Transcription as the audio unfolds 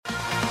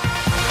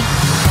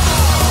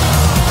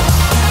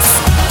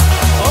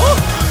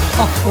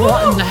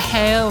What in the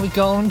hell are we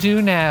going to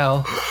do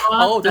now?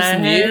 This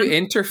new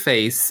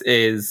interface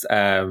is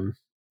wow.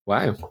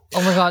 Oh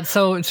my god,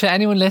 so to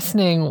anyone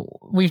listening,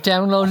 we've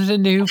downloaded a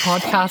new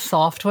podcast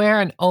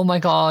software and oh my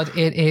god,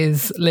 it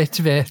is lit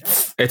to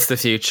bits. It's the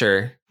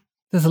future.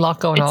 There's a lot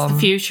going on. It's the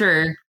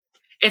future.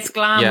 It's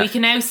glam. Yeah. We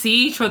can now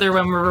see each other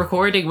when we're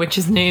recording, which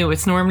is new.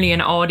 It's normally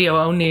an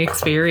audio-only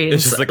experience.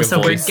 It's just like a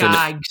so voice we're in it.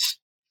 gagged.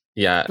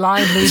 Yeah.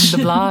 Blind leading the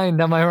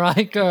blind, am I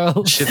right,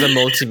 girl? She's a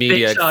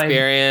multimedia Big time.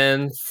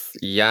 experience.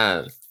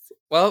 Yes.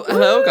 Well,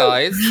 hello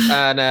guys,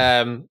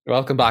 and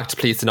welcome back to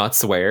Please Do Not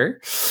Swear.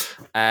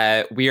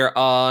 We are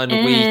on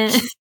week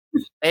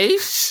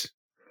 8,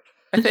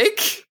 I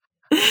think.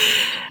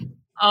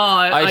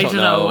 I don't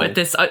know. At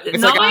this,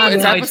 It's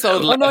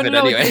episode 11 no,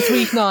 anyway. it's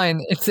week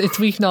 9. It's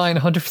week 9,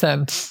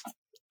 100%.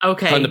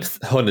 Okay.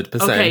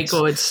 100%. Okay,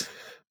 good.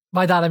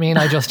 By that I mean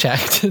I just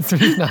checked. It's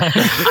week 9.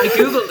 I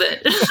googled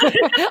it.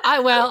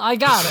 I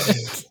got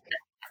it.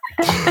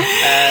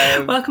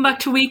 Welcome back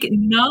to week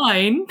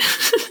 9.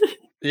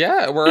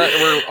 Yeah, we're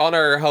on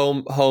our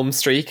home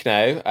streak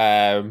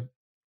now,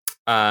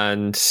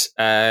 and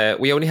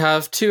we only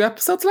have 2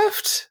 episodes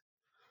left.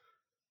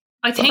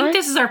 I think right?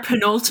 this is our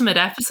penultimate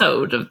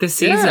episode of this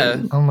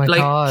season. Yeah. Oh my Like,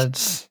 god.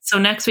 So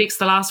next week's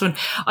the last one.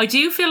 I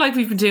do feel like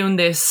we've been doing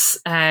this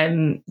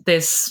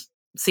this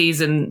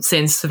season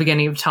since the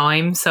beginning of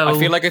time. So I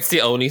feel like it's the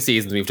only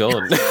season we've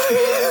done.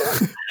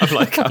 I'm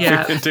like, Yeah.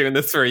 we've been doing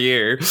this for a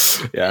year.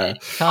 Yeah,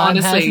 Time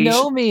has honestly-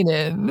 no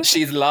meaning.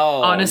 she's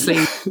long. honestly,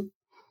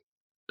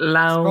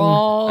 long.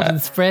 Sprawled and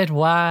spread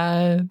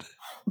wide.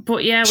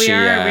 But yeah, we She,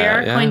 are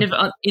yeah. kind of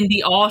in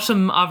the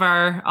autumn of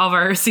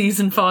our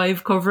season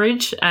 5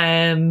 coverage.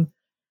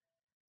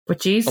 But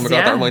Jesus, Oh my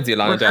god, that reminds me of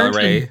Lana we're Del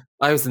currently- Rey.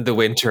 I was in the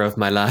winter of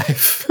my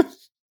life.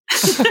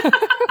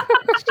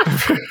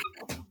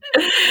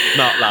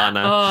 Not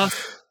Lana. Oh, I was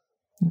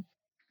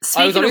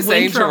speaking only of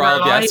saying winter to of our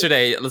Rob lives-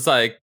 yesterday, it was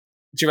like,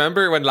 do you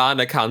remember when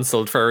Lana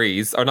cancelled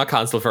furries? Or not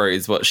cancelled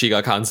furries, but she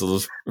got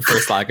cancelled for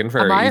slagging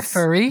furries. Am I a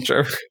furry?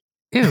 Sure.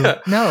 Ew,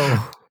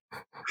 no.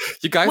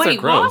 You guys Wait,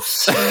 are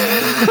gross.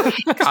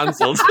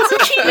 Cancelled.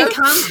 Hasn't she been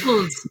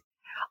cancelled?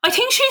 I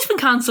think she's been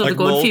cancelled Like a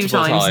good few multiple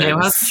times now,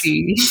 times. hasn't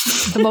she?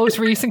 The most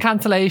recent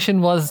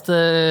cancellation was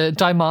the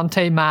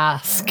Diamante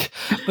mask,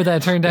 but then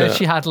it turned out Yeah.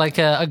 she had like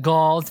a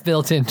gauze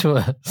built into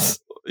it.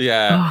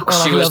 Yeah.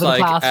 Oh, she Or was like,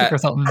 plastic or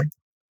something.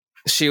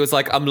 she was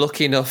like, I'm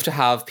lucky enough to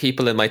have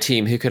people in my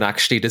team who can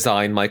actually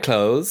design my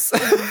clothes.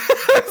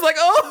 I was like,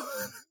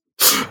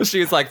 oh. She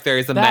was like,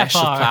 there's a That mesh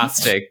far. of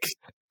plastic.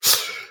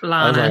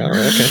 I was Lana. like, all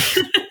right,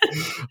 okay.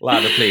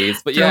 Lana,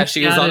 please. But yeah, Don't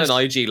she was get on it. an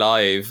IG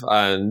live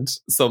and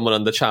someone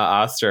on the chat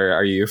asked her,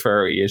 are you a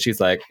furry? And she's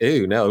like,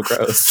 ew, no,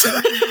 gross.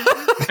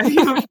 Are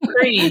you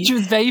free? She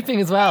was vaping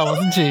as well,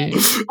 wasn't she?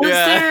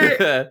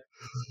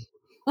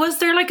 Was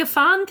there like a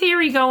fan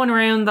theory going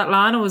around that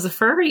Lana was a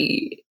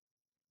furry?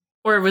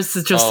 Or was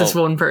it just this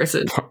Oh. one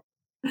person?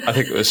 I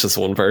think it was just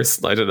one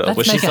person. I don't know. Let's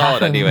But she make it saw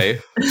it happen. anyway.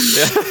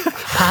 Yeah.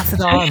 Pass it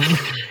on.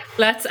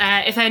 Let's,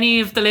 if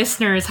any of the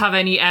listeners have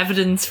any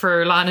evidence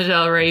for Lana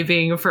Del Rey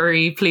being a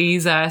furry,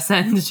 please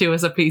send it to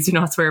us at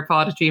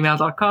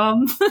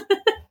pleasedonot@gmail.com.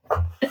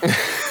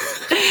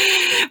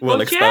 We'll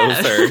But expose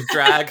yeah. her,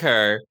 drag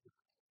her.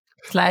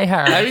 Slay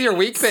her. How your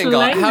week been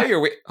going? Slay How her. your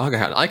week? Oh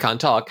god, I can't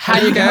talk. How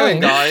How you you going,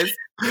 going? guys?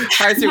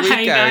 How's your How week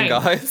you going,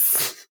 going?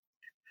 guys?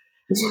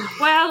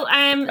 Well,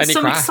 Any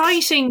some crack?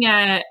 exciting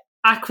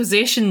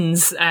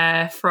acquisitions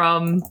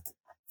from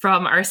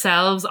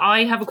ourselves.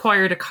 I have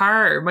acquired a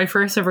car, my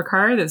first ever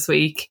car this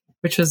week,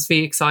 which was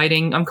very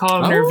exciting. I'm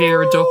calling her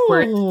Vera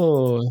Duckworth,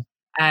 Oh.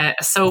 a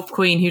soap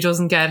queen who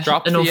doesn't get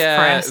Drop enough the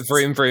press.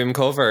 vroom vroom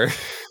cover.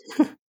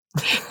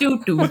 Do,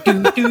 do,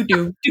 do, do,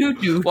 do, do,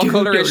 do, What do,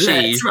 colour do, is she?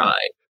 let's ride.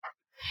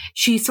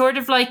 She's sort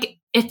of like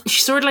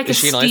she's sort of like Is a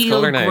she a nice steel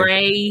colour now?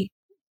 grey,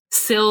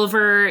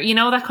 silver. You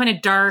know, that kind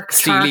of dark,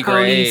 Steely charcoal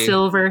grey.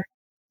 silver.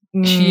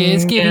 She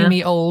is giving yeah.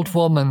 me old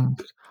woman.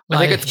 I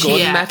think Like, it's gunmetal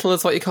Yeah. metal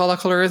is what you call that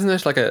color, isn't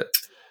it? Like a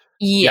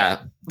Yeah,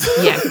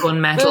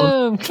 gunmetal.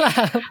 boom,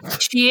 clap.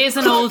 She is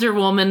an older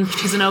woman.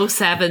 She's an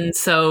 07,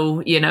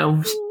 so you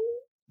know,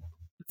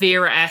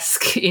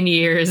 Vera-esque in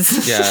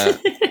years. Yeah.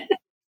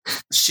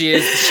 She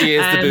is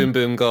the boom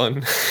boom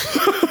gun.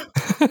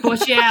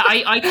 But yeah,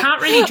 I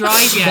can't really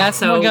drive yet, That's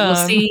so my we'll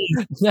gun. see.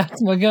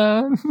 That's my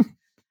gun.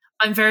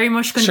 I'm very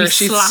much going to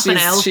Sure, be slapping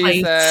L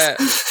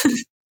plates.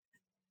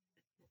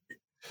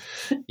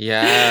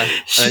 Yeah. And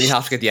then you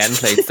have to get the end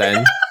plates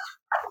then.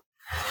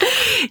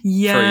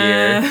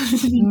 Yeah.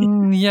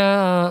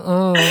 Yeah.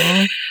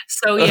 Oh.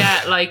 So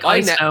yeah, like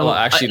I don't know. Well,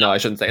 actually, no, I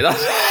shouldn't say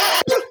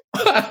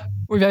that.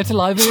 We're about to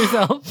lie with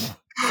yourself.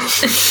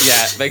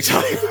 Yeah, big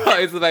time.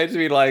 I was about to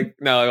be like,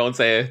 no, I won't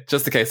say it,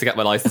 just in case I get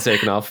my license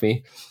taken off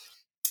me.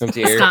 Oh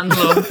dear.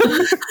 Scandal.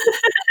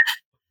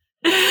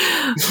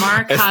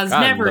 Mark A has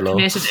never scandal.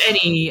 committed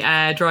any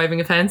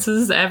driving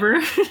offences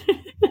ever.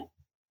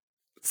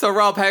 So,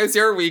 Rob, how's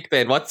your week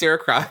been? What's your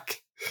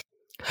crack?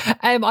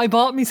 I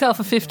bought myself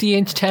a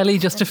 50-inch telly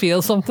just to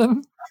feel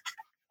something.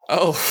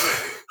 Oh,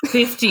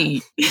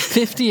 50.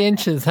 50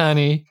 inches,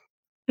 honey.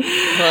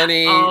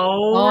 Honey.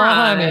 Oh,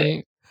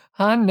 honey.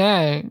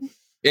 Honey.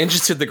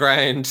 Inches to the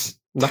ground.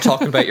 I'm not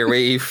talking about your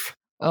weave.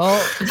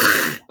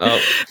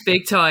 Oh.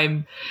 Big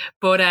time.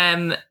 But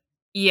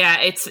yeah,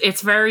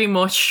 it's very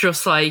much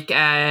just like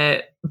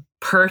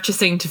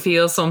purchasing to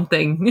feel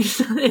something,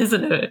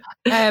 isn't it?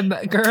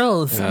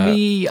 Girls,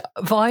 the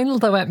vinyl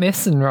that went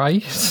missing,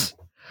 right?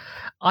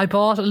 I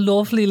bought a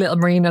lovely little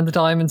Marina and the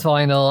Diamonds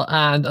vinyl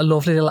and a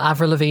lovely little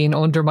Avril Lavigne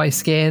Under My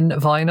Skin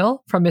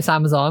vinyl from Miss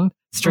Amazon.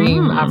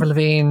 Stream Avril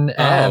Lavigne.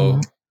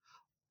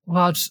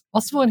 What's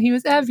the one? He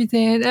was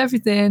everything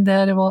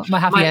that I want. My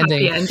happy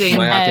ending.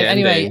 My happy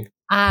anyway, ending.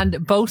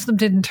 and both of them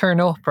didn't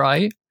turn up,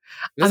 right?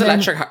 It was And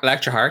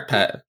Electric Heart,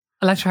 Pet.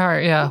 Electric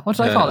Heart, yeah. What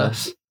did I call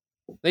it?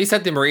 You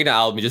said the Marina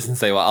album, you just didn't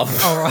say what album.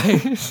 All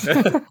right.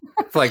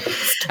 It's like,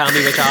 tell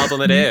me which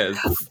album it is.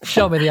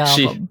 Show me the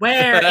album.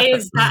 Where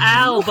is the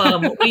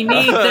album? We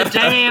need the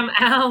damn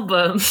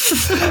album.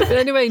 But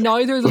anyway,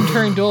 neither of them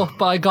turned up,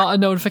 but I got a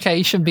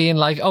notification being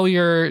like, oh,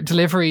 your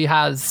delivery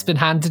has been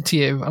handed to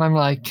you. And I'm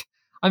like,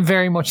 I'm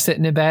very much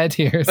sitting in bed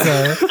here,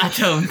 sir. I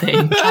don't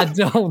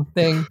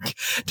think.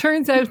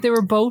 Turns out they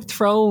were both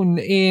thrown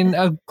in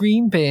a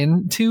green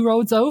bin 2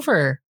 roads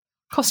over.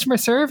 Customer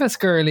service,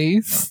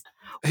 girlies.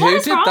 Who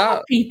did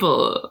that?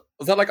 People.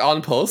 Was that like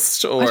on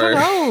post or? I don't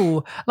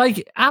know.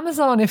 Like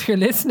Amazon, if you're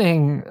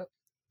listening,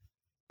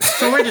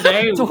 sort it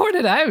out. Sort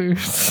it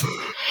out.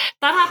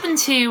 That happened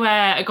to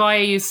a guy I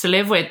used to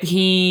live with.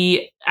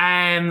 He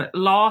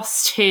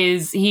lost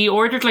his. He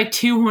ordered like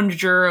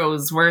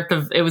 €200 worth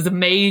of. It was a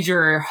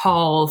major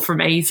haul from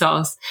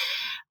ASOS.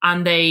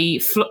 And they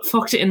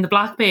fucked it in the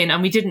black bin,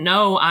 and we didn't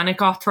know, and it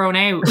got thrown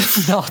out.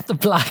 Not the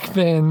black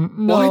bin.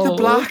 No. Why the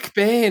black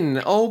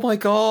bin? Oh my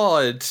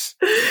god!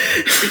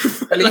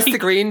 At least the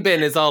green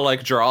bin is all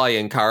like dry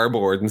and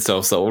cardboard and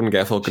stuff, so it wouldn't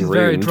get fucking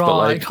ruined. Very dry, but,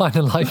 like, kind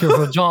of like your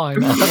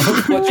vagina.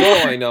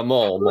 Vagina,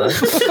 mom.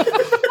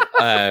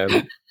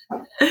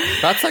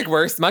 That's like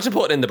worse. Imagine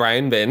putting it in the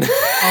brown bin.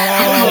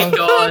 Oh my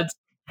god!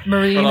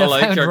 Marina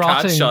like found your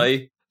rotting. cat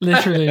shy.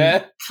 Literally.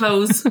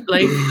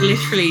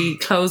 literally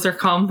close their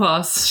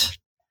compost.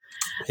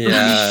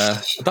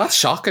 Yeah. That's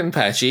shocking,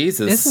 Pet.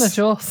 Jesus. Isn't it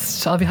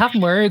just? I'll be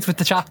having words with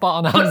the chatbot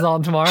on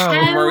Amazon tomorrow.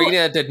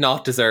 Marina did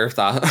not deserve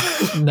that.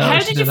 No, how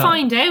she did you not.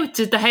 find out?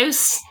 Did the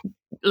house,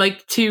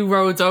 like 2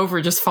 roads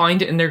over, just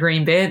find it in their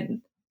green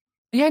bin?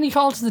 Yeah, and he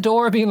called to the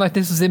door being like,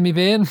 this was in me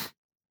bin.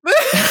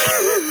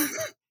 I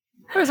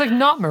was like,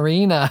 not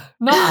Marina,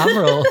 not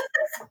Avril.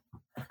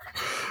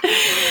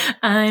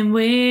 I'm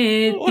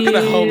with What you.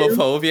 kind of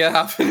homophobia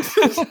happened?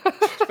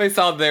 They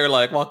saw they were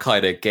like, what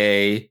kind of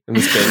gay?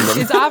 And spin them.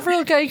 Is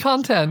Avril gay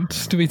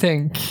content, do we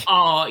think?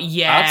 Oh,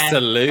 yeah.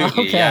 Absolutely,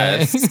 Okay.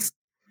 yes.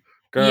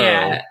 Girl.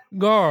 Yeah.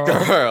 Girl.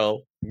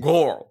 Girl.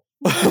 Girl.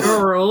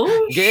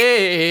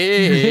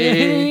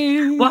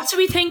 Gay. What do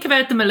we think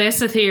about the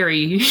Melissa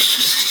theory?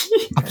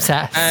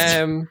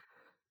 Obsessed.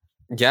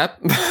 Yep.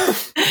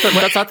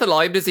 That's not the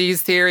Lyme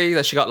disease theory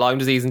that she got Lyme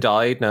disease and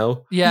died.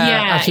 No.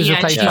 Yeah, and she's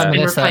replaced she's by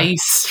been Melissa.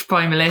 replaced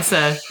by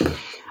Melissa.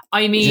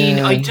 I mean,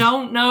 Yeah. I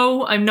don't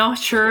know. I'm not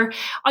sure.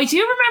 I do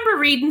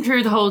remember reading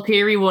through the whole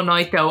theory one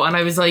night, though, and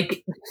I was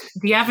like,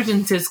 the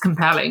evidence is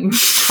compelling.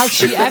 Has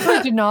she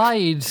ever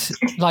denied,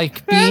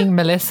 like, being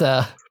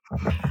Melissa?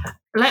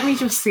 Let me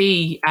just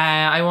see.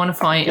 I want to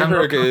find. Give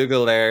her a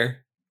Google there.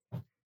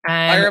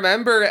 I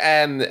remember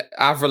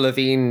Avril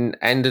Lavigne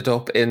ended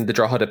up in the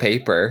Drogheda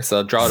paper.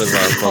 So Drogheda's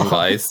where I'm from,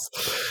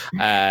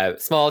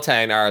 guys. Small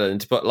town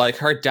Ireland. But like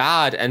her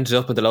dad ended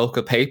up in the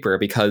local paper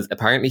because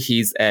apparently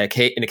he's in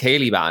a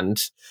Cayley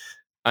band.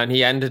 And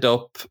he ended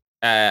up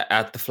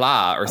at the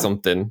Fla or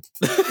something.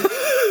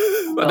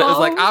 But it was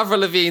like, Avril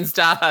Lavigne's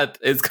dad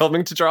is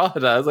coming to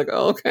Drogheda. I was like,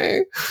 oh,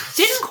 okay.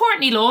 Didn't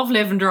Courtney Love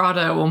live in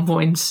Drogheda at one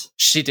point?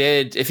 She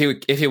did. If you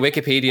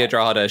Wikipedia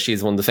Drogheda,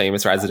 she's one of the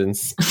famous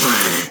residents.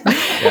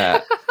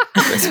 Yeah.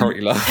 It's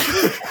Courtney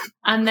Love.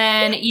 And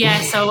then,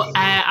 so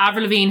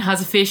Avril Lavigne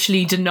has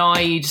officially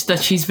denied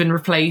that she's been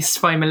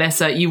replaced by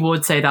Melissa. You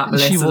would say that,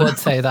 Melissa. She would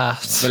say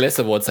that.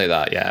 Melissa would say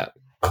that, yeah.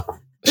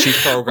 She's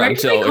Where programmed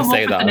did to they always come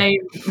say up with that. the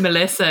name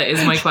Melissa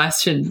is my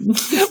question.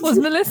 Was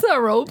Melissa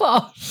a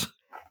robot?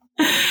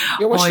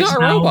 Yeah, well, I she's not a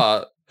don't know.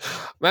 robot.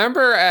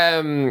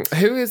 Remember,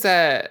 who is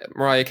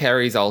Mariah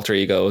Carey's alter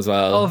ego as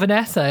well? Oh,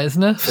 Vanessa,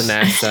 isn't it?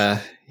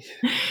 Vanessa.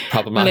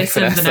 Problematic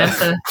Melissa and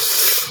Vanessa.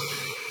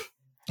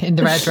 In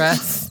the red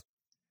dress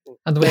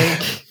and the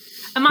wig.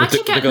 Imagine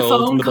the getting a gold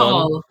and phone the bun.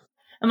 call.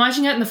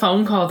 Imagine getting the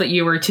phone call that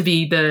you were to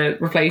be the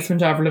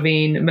replacement of Avril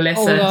Lavigne,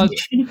 Melissa. Oh,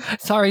 God.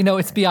 Sorry, no,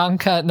 it's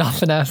Bianca, not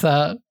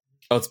Vanessa.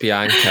 Oh, it's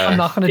Bianca. I'm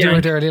not going to do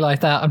her dirty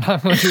like that. I'm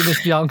not going to do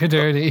this Bianca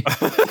dirty.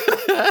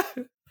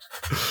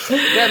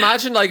 Yeah,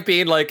 imagine like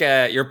being like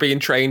you're being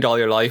trained all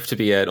your life to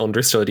be an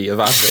understudy of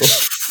Avril.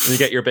 And you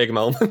get your big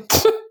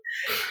moment.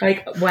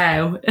 Like,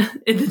 wow,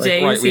 in the Like,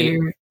 days right,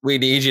 here. we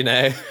need you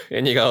now.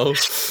 And you go.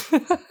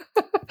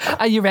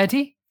 Are you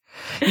ready?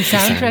 You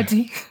sound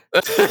ready.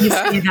 You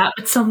say that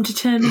with some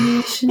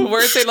determination.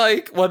 Weren't they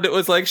like, when it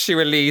was like she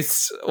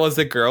released, was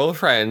it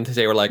Girlfriend?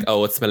 They were like,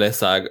 oh, it's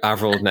Melissa.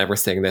 Avril would never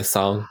sing this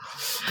song.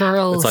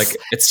 Girls. It's like,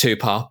 it's too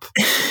pop.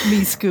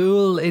 Me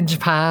school in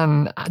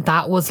Japan,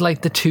 that was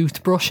like the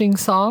toothbrushing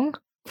song.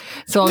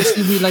 So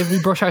obviously we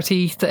brush our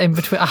teeth in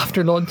between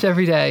after lunch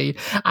every day,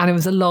 and it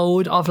was a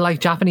load of like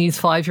Japanese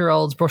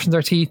 5-year-olds brushing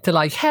their teeth to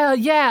like, hell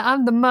yeah,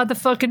 I'm the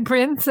motherfucking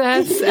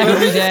princess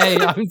every day.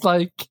 I was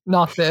like,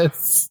 not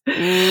this.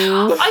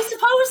 I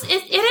suppose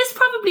it is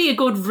probably a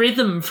good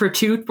rhythm for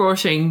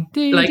toothbrushing.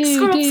 Like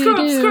scrub.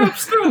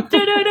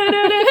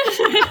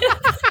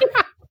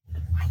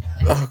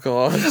 Oh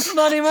god.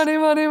 Money.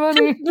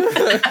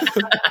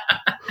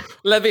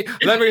 Let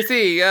me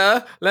see,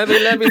 yeah. Let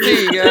me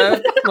see, yeah.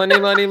 Money.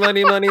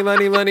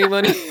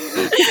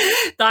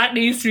 That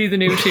needs to be the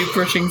new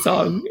toothbrushing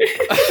song.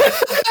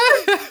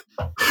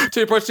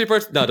 Toothbrush.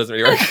 No, it doesn't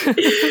really work.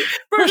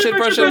 Brush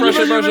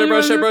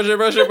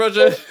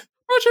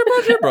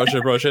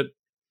it.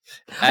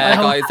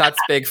 Guys, that's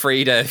Big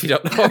Frida, if you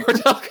don't know what we're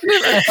talking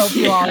about. I hope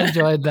you all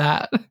enjoyed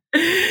that.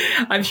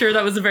 I'm sure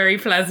that was a very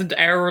pleasant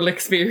oral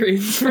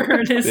experience for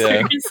our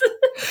listeners.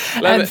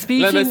 And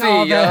speaking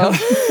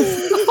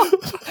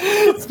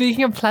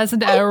of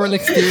pleasant oral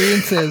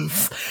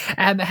experiences,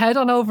 head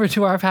on over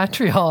to our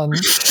Patreon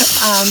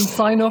and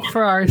sign up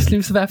for our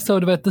exclusive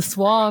episode about The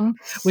Swan,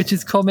 which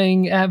is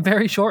coming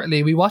very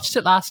shortly. We watched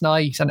it last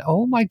night, and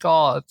oh my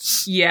god!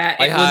 Yeah,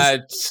 I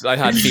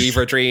had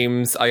fever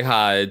dreams. I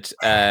had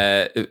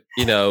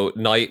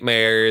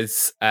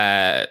nightmares,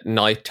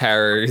 night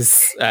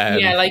terrors.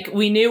 Yeah, like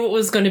we knew it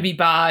was going to be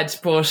bad,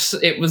 but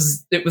it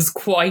was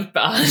quite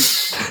bad.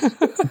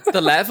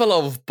 The level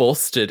of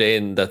busted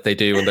in that they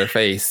do in their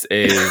face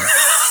is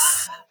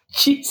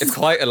Jesus. It's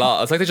quite a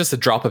lot. It's like they just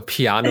drop a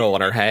piano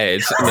on her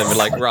head and then we're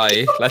like,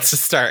 right, let's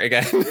just start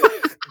again.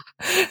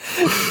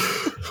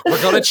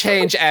 We're going to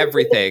change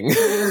everything.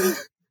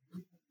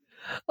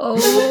 Oh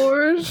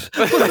Lord.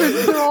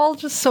 They're all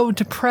just so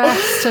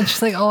depressed, and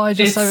she's like, oh, I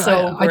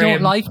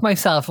don't like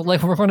myself.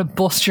 Like, we're going to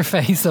bust your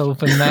face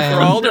open now.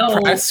 We're all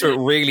depressed with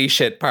really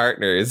shit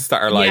partners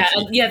that are like,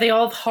 they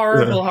all have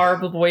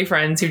horrible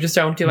boyfriends who just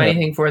don't do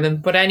anything for them.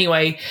 But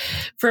anyway,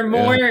 for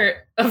more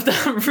of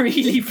that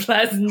really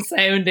pleasant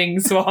sounding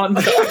Swan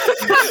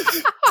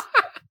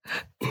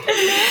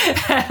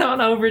head on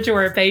over to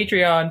our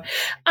Patreon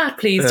at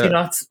Please Do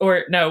Not,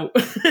 or no.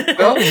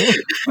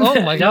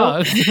 Oh my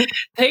god.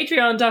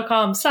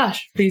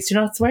 Patreon.com/Please Do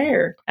Not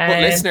Swear.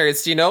 But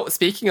listeners,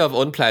 speaking of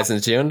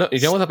unpleasant, you know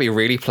what would be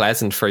really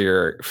pleasant for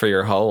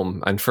your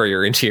home and for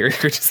your interior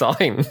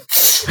design?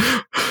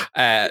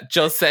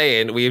 Just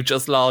saying, we've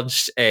just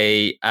launched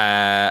a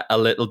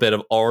little bit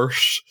of art.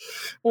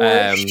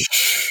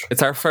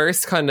 It's our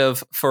first kind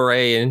of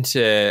foray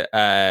into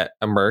a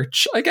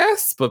merch, I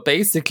guess. But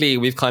basically,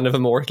 we've kind of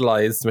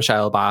immortalized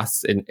Michelle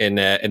Bass in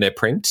a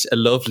print, a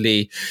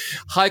lovely,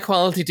 high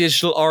quality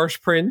digital art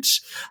print.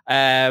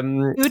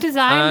 Who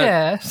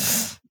designed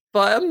it?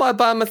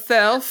 By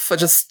myself. I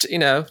just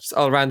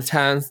all around the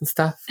towns and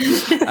stuff.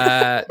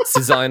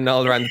 Designing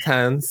all around the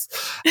towns.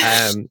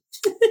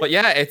 But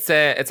yeah, it's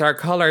our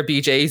colour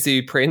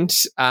BJzu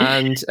print,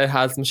 and it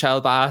has Michelle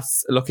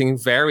Bass looking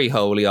very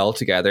holy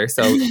altogether.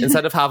 So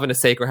instead of having a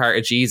Sacred Heart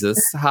of Jesus,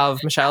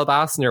 have Michelle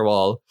Bass on your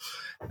wall.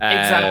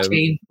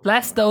 Exactly.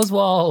 Bless those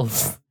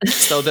walls.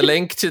 So the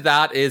link to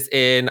that is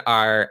in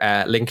our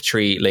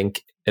Linktree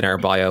link in our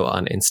bio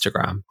on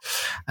Instagram.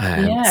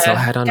 So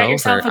head on get over.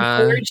 Yourself a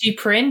gorgy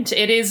print.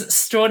 It is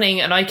stunning,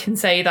 and I can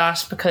say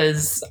that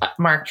because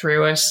Mark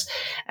drew it.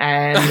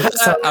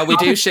 We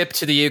do ship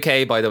to the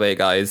UK, by the way,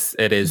 guys.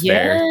 It is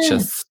there.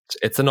 Just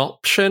it's an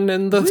option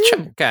in the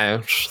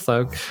checkout.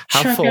 So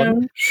have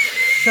fun.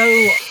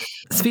 So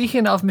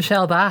speaking of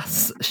Michelle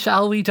Bass,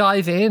 shall we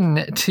dive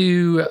in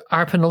to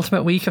our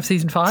penultimate week of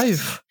season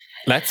 5?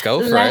 Let's go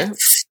for it.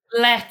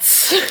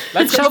 Let's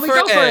Shall we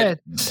go for it?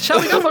 Shall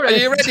we go for it? Are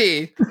you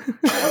ready?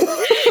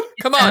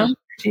 Come on.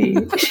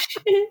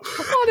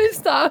 What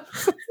is that?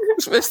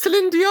 It's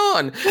Celine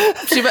Dion.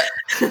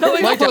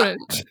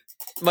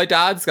 My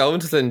dad's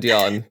going to Celine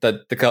Dion.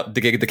 The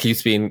gig that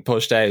keeps being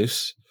pushed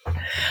out.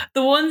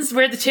 The ones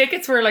where the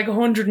tickets were like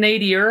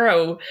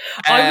 €180.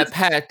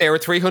 They were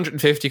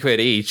 350 quid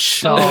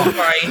each. Oh,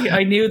 right.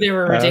 I knew they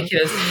were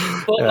ridiculous.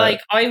 But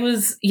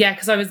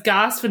because I was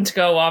gasping to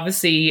go,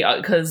 obviously,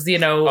 because,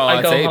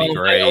 I go home,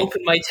 I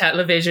open my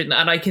television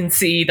and I can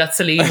see that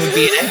Celine would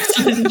be an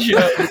excellent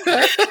show.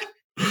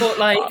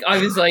 But I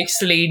was like,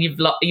 Celine,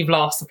 you've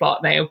lost the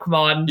plot now. Come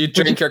on. You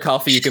drink your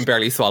coffee, you can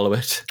barely swallow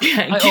it.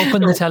 I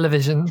opened the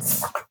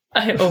televisions.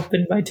 I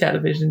opened my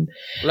television.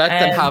 Let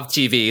them have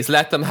TVs.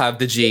 Let them have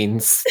the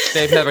jeans.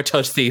 They've never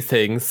touched these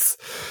things.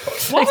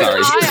 What?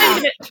 Sorry.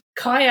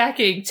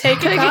 Kayaking. Take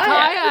a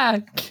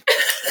kayak.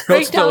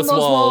 Break down those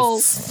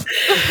walls.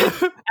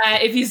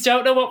 If you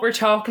don't know what we're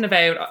talking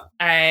about,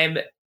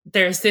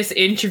 there's this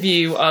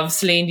interview of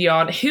Celine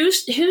Dion.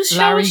 Who's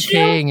Larry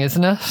King,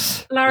 isn't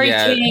it? Larry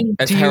King.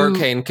 It's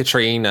Hurricane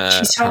Katrina.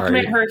 She's talking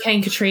about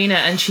Hurricane Katrina,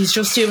 and she's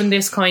just doing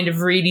this kind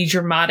of really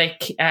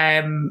dramatic,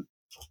 I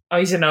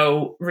don't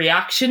know,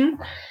 reaction.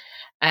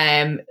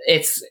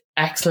 It's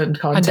excellent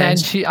content. And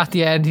then at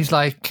the end, he's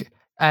like,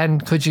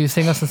 "And could you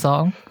sing us a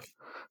song?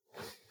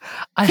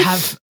 I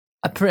have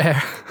a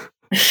prayer."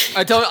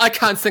 I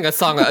can't sing a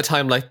song at a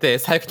time like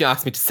this. How can you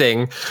ask me to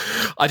sing?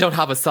 I don't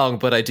have a song,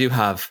 but I do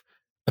have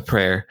a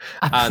prayer.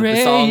 And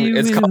the song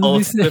is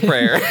called The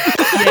Prayer.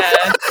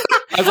 Yeah.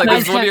 I was like,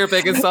 this is one of your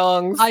biggest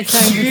songs. I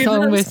sang the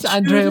song with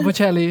Andrea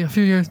Bocelli a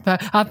few years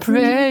back. I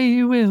pray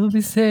you will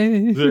be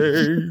saved.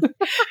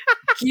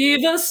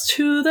 Give us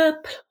to the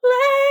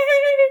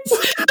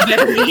place.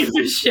 Very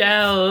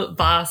Michelle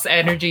Bass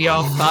energy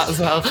off that as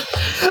well.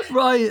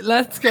 Right,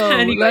 let's go.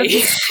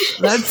 Anyway.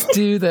 Let's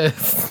do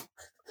this.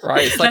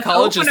 Right,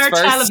 psychologists let's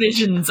open our first.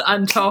 televisions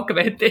and talk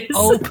about this.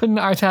 Open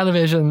our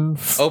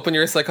televisions. Open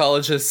your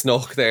psychologist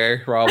nook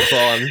there, Rob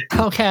Vaughan.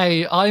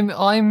 Okay, I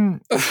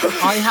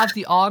have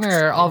the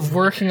honour of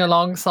working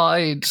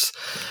alongside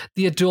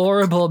the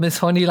adorable Miss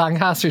Honey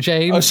Lancaster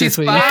James this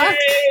week. Back.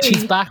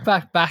 She's back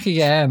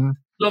again.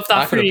 Love that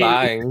Back for with a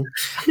you.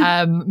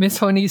 bang. Miss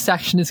Honey's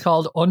section is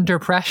called Under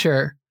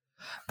Pressure.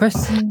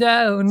 Pressing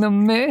down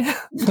on me.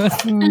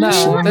 Pressing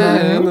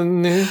down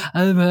on me.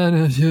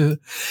 So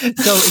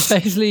it's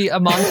basically a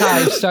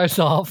montage. Starts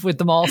off with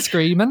them all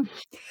screaming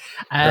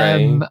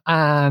and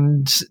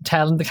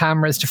telling the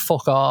cameras to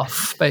fuck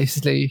off,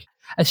 basically.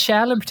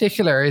 Shell in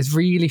particular is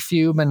really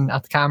fuming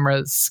at the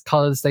cameras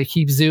because they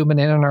keep zooming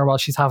in on her while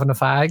she's having a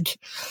fag.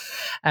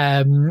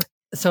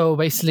 So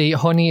basically,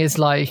 Honey is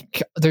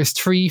like, there's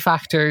 3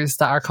 factors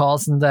that are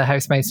causing the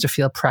housemates to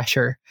feel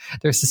pressure.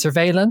 There's the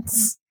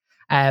surveillance,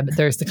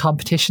 there's the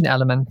competition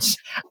element,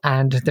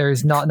 and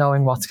there's not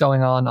knowing what's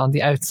going on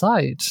the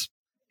outside.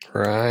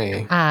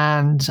 Right.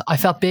 And I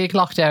felt big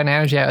lockdown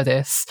energy out of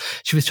this.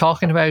 She was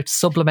talking about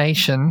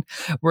sublimation,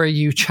 where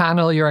you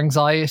channel your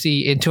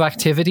anxiety into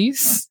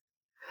activities.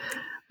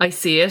 I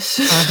see it.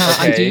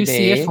 I do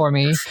see it for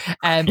me.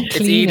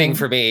 It's eating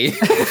for me.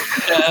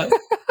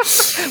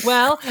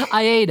 Well,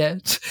 I ate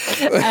it.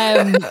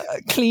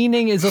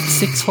 Cleaning is up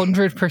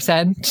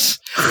 600%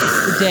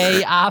 the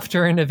day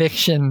after an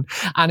eviction,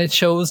 and it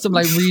shows them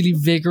like really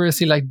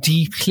vigorously, like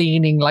deep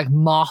cleaning, like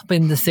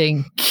mopping the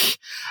sink,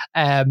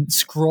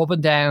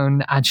 scrubbing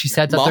down. And she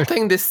said that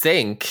mopping the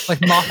sink,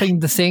 like mopping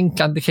the sink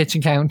and the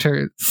kitchen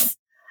counters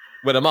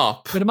with a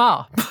mop. With a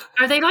mop.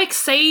 Are they like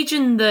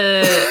saging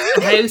the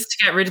house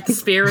to get rid of the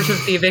spirit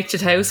of the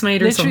evicted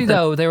housemate or Literally, something?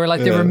 though, they were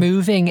like, they're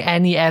removing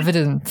any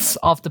evidence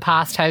of the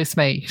past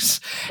housemate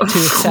to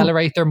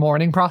accelerate their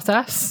mourning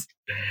process.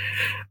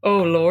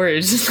 Oh,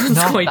 Lord. That's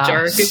Not quite that,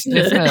 dark, isn't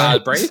isn't it? it?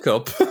 Bad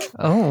breakup.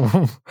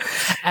 Oh.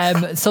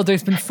 So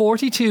there's been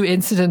 42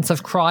 incidents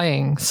of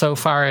crying so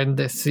far in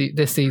this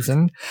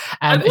season.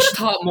 I would have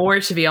thought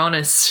more, to be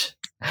honest.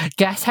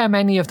 Guess how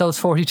many of those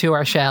 42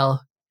 are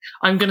Shell?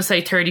 I'm going to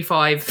say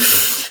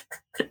 35.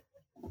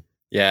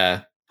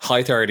 Yeah.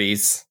 High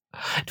 30s.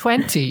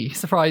 20,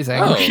 surprising.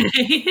 Oh.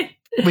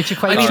 Which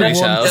equates Sorry, to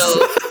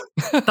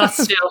one.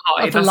 That's still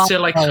high. That's a That's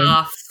still lot like high.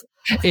 half.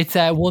 It's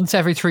once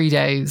every 3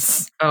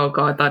 days. Oh,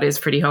 God, that is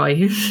pretty high.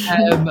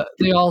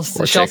 She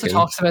also chicken.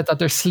 talks about that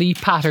their sleep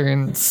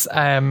patterns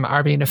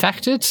are being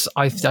affected.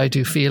 I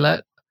do feel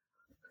it.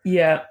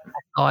 Yeah.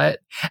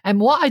 And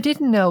what I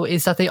didn't know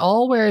is that they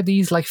all wear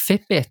these like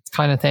Fitbit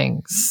kind of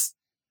things,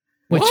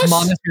 which What?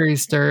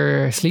 monitors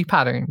their sleep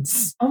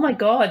patterns. Oh, my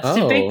God.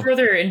 Did Oh. Big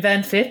Brother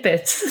invent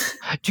Fitbits?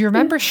 Do you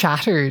remember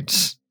Shattered?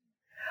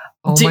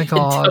 Oh my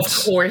God.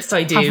 Of course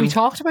I do. Have we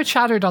talked about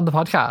Shattered on the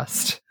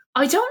podcast?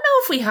 I don't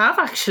know if we have,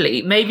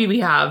 actually. Maybe we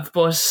have,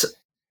 but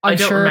I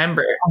don't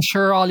remember. I'm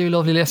sure all you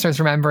lovely listeners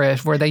remember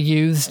it, where they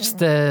used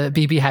the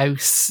BB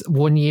house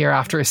 1 year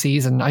after a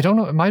season. I don't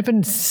know, it might have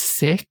been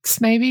 6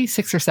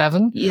 or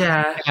 7.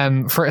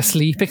 Yeah. For a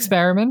sleep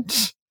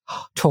experiment.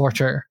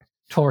 Torture.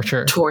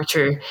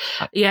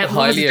 Yeah.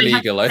 Highly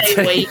illegal, I'd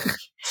say.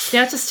 They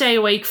had to stay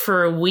awake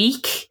for a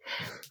week.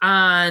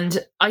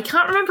 And I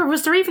can't remember,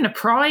 was there even a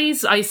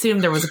prize? I assume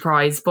there was a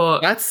prize,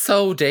 but That's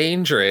so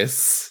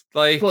dangerous.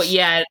 But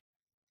yeah,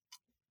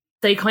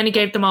 they kind of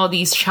gave them all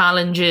these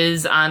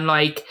challenges, and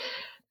like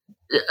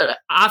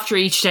after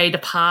each day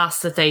that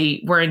passed that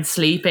they weren't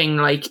sleeping,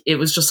 like it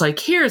was just like,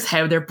 here's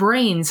how their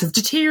brains have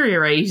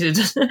deteriorated.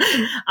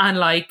 And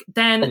like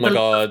then oh my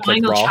God,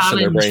 like Ross in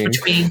their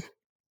brain.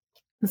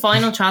 the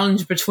final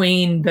challenge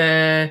between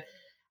the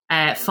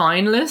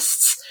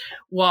finalists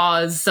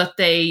was that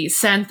they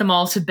sent them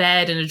all to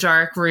bed in a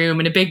dark room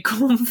in a big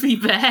comfy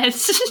bed.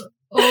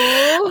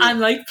 And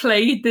like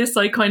played this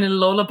like kind of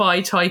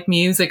lullaby type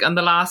music, and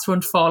the last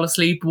one to fall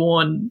asleep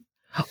won.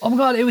 Oh my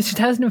God, it was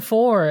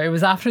 2004. It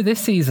was after this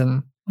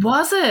season.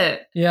 Was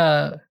it?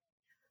 Yeah.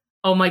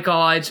 Oh my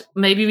God.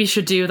 Maybe we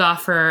should do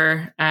that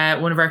for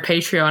one of our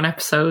Patreon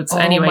episodes. Oh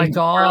anyway, my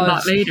God. more on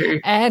that later.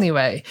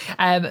 Anyway,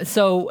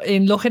 so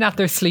in looking at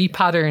their sleep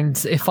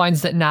patterns, it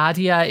finds that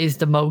Nadia is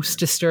the most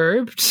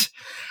disturbed.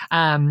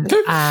 And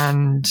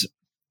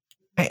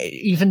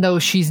even though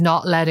she's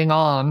not letting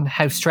on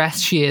how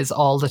stressed she is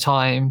all the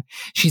time,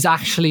 she's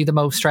actually the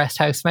most stressed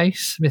housemate,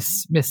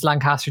 Miss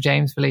Lancaster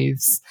James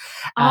believes.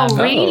 Oh,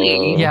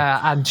 really? Yeah,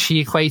 and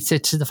she equates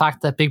it to the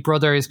fact that Big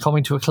Brother is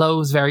coming to a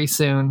close very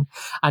soon,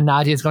 and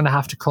Nadia's going to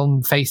have to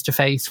come face to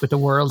face with the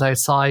world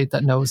outside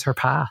that knows her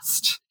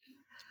past.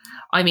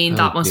 I mean,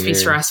 that must be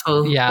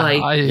stressful. Yeah,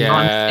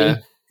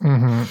 honestly.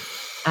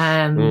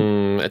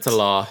 It's a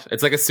lot.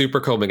 It's like a super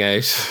coming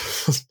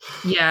out.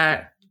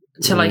 Yeah.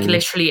 To like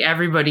literally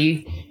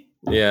everybody.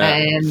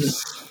 Yeah.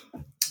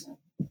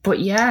 But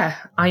yeah,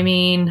 I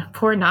mean,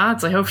 poor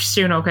Nads. I hope she's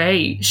doing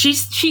okay. She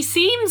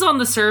seems on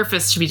the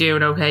surface to be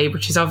doing okay,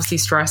 but she's obviously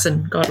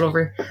stressing. God love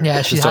her.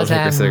 Yeah, she Just has. don't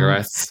take her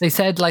cigarettes. They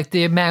said like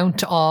the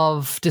amount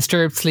of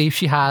disturbed sleep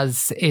she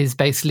has is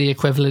basically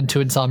equivalent to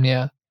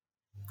insomnia.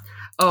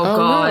 Oh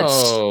God.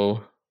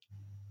 No.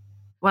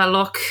 Well,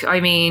 look, I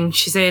mean,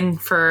 she's in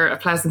for a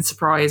pleasant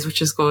surprise,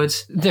 which is good.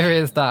 There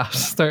is that.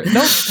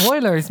 No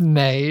spoilers,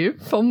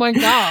 Maeve. Oh my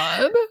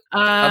God. Oh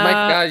my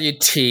God, you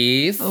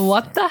tease.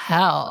 What the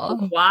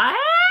hell? What?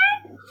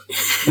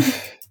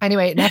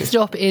 Anyway, next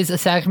up is a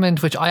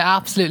segment which I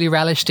absolutely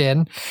relished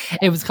in.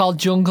 It was called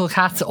Jungle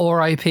Cats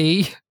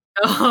R.I.P.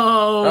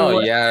 Oh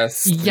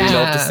yes. Yeah. We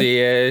love to see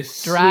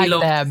it. Drag we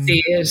love them. to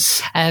see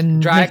it.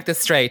 Drag the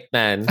straight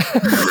men.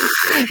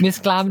 Miss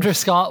Glamdra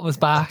Scott was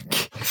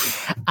back.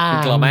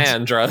 And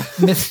Glamandra.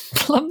 Miss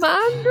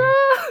Glamandra?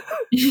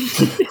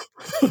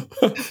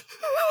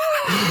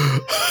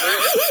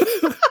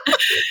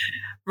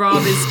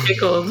 Rob is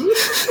tickled.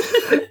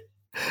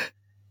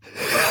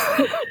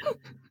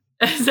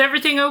 Is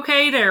everything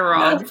okay there,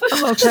 Rob?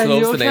 I'm okay. She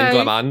loves You the name okay?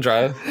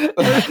 Glamandra.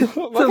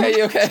 Okay,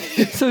 you okay?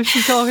 So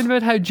she's talking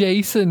about how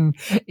Jason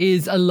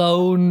is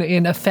alone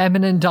in a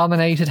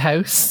feminine-dominated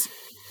house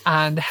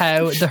and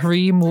how the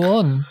Hareem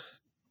won.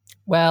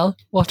 Well,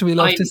 what do we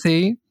love to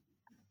see?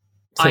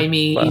 I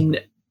mean,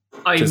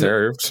 I'm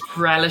Deserved.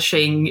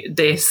 relishing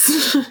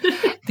this.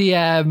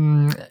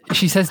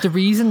 She says the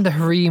reason the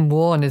Hareem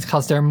won is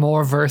because they're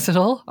more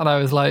versatile, and I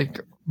was like,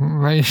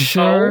 are you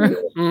sure?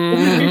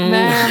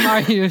 Ma'am,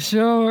 are you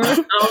sure?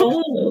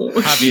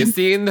 Oh. Have you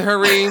seen the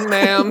Hareem,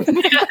 ma'am?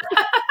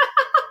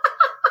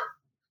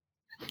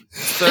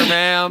 Sir,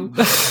 ma'am.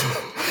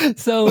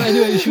 So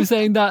anyway, she was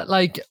saying that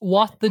like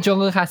what the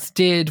Jungle Cats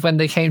did when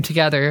they came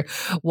together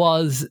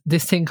was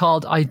this thing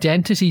called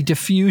identity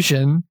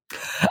diffusion.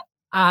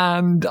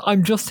 And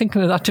I'm just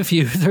thinking of that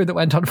diffuser that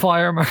went on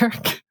fire,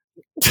 Mark.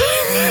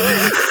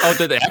 Oh,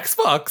 the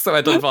Xbox that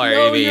went on fire,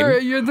 No, you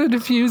mean? you're the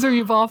diffuser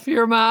you bought for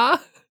your ma.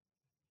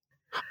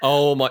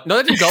 Oh my... No,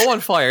 it didn't go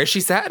on fire.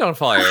 She set it on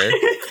fire.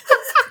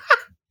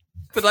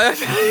 But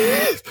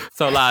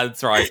so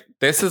lads, right,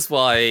 this is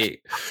why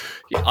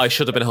I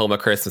should have been home at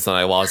Christmas and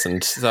I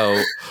wasn't.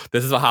 So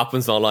this is what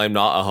happens when I'm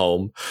not at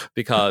home,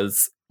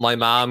 because my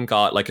mom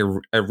got like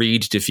a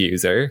reed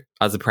diffuser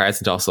as a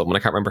present of someone, I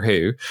can't remember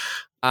who,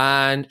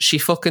 and she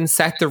fucking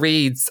set the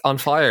reeds on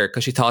fire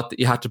because she thought that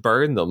you had to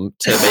burn them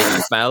to make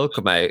the smell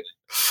come out.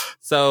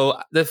 So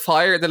the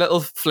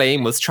little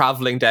flame was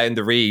traveling down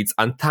the reeds,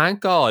 and thank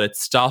God it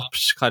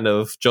stopped kind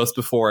of just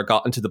before it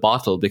got into the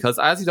bottle, because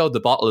as you know, the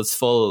bottle is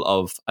full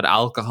of an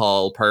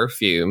alcohol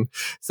perfume.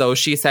 So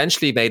she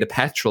essentially made a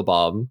petrol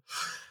bomb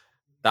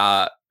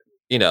that,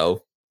 you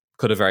know,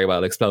 could have very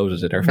well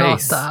exploded in her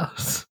face.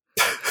 That.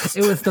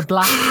 It was the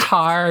black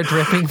tar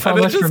dripping from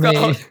it for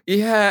me.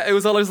 Yeah, it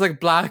was always like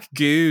black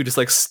goo just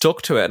like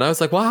stuck to it. And I was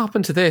like, what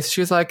happened to this?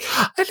 She was like,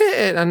 I lit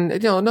it and, you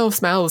know, no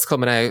smell was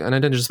coming out and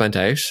then it just went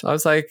out. I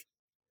was like,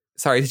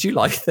 sorry, did you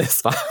like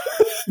this, man?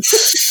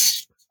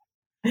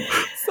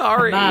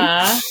 Sorry.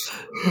 Nah,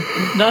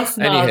 that's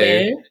not Anywho.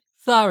 it.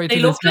 Sorry to They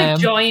this looked like ma'am.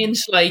 giant,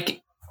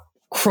 like,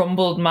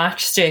 crumbled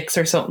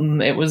matchsticks or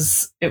something. It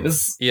was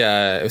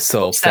Yeah, it was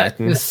so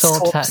upsetting. It was so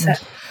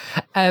upsetting.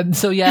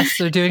 So yes,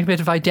 they're doing a bit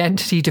of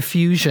identity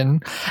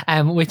diffusion,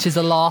 which is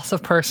a loss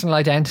of personal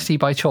identity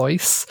by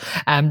choice,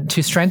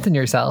 to strengthen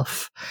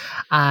yourself.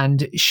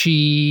 And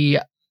she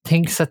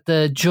thinks that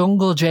the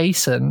jungle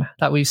Jason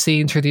that we've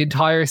seen through the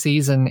entire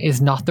season is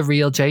not the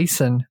real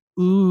Jason.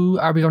 Ooh,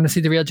 are we going to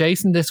see the real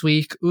Jason this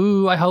week?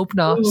 Ooh, I hope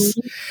not.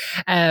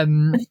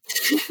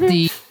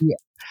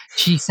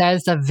 She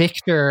says that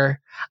Victor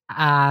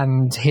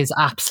and his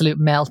absolute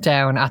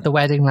meltdown at the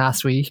wedding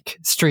last week,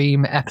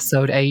 stream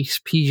episode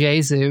 8,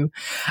 PJ Zoo,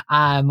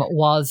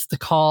 was the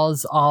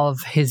cause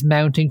of his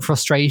mounting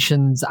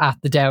frustrations at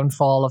the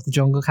downfall of the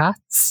Jungle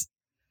Cats.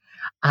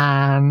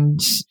 And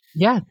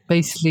yeah,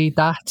 basically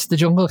that the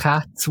Jungle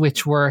Cats,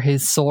 which were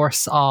his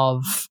source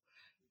of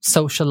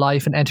social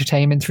life and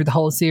entertainment through the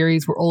whole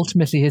series, were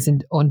ultimately his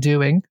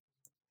undoing.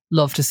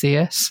 Love to see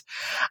it.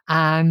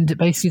 And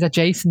basically that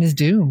Jason is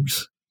doomed.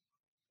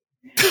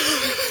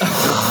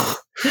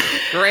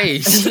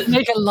 Great.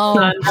 Make a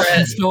long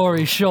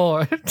story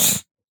short.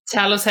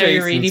 Tell us how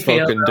you really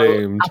feel. Fucking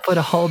doomed. I put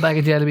a whole bag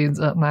of jelly beans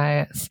up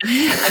my ass.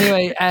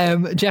 Anyway,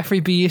 Jeffrey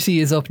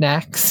Beatty is up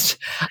next,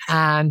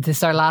 and this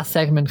is our last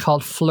segment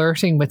called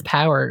Flirting with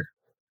Power.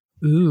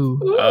 Ooh.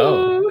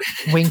 Oh.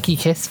 Winky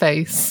kiss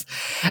face.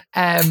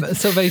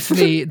 So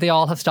basically, they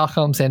all have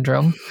Stockholm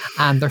syndrome,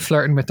 and they're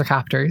flirting with their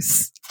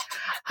captors.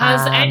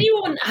 Have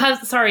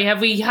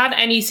we had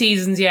any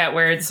seasons yet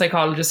where the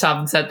psychologists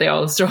haven't said they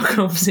all have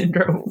Stockholm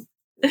syndrome?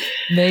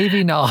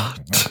 Maybe not.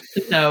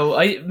 No,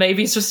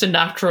 maybe it's just a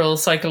natural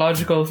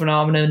psychological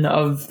phenomenon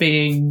of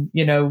being,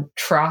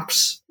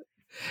 trapped.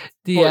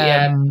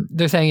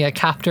 They're saying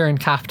captor and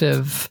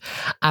captive,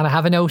 and I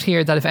have a note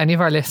here that if any of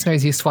our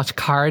listeners used to watch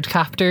Card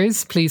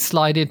Captors, please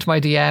slide into my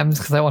DMs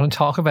because I want to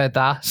talk about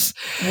that.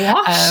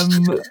 What?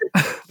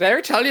 Did I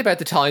ever tell you about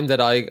the time that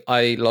I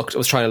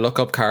was trying to look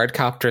up Card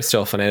Captor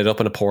stuff and ended up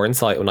on a porn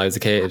site when I was a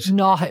kid?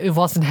 No, it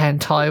wasn't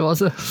hentai,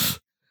 was it?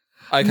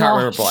 I can't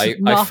remember, but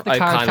I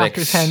panicked.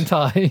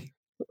 Hentai.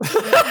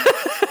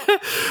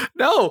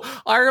 No,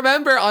 I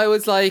remember I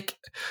was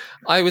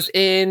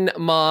in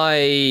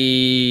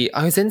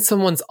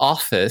someone's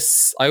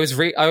office. I was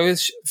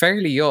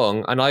fairly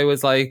young, and I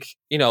was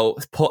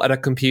put at a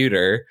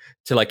computer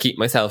to keep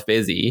myself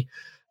busy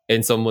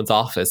in someone's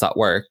office at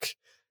work,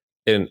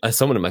 in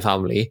someone in my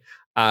family,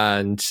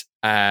 and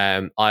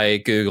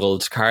I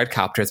googled Card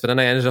Captors, but then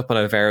I ended up on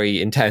a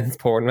very intense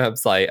porn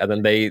website, and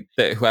then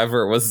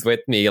whoever was with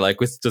me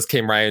just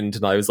came round,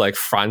 and I was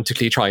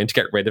frantically trying to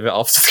get rid of it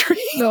off the screen.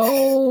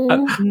 No,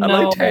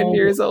 at 10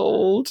 years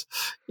old.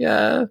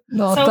 Yeah.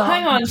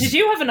 Hang on, did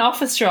you have an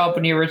office job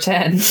when you were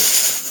 10?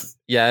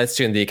 Yeah, it's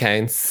doing the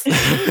accounts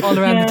all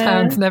around the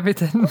towns and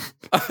everything.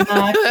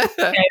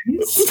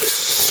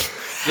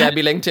 Yeah,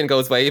 my LinkedIn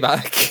goes way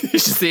back. You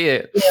should see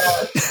it.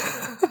 Yeah.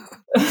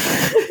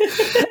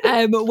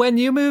 When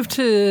you move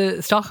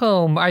to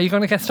Stockholm, are you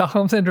going to get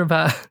Stockholm syndrome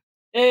back?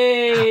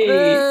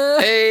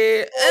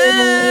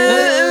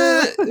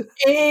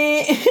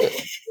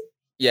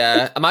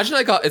 Yeah, imagine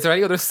is there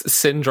any other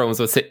syndromes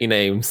with city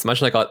names?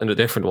 Imagine I got a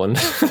different one.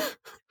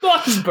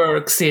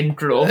 Gothenburg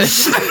syndrome.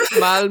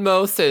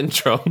 Malmo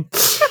syndrome.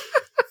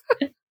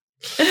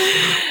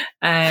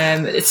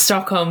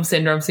 Stockholm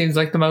syndrome seems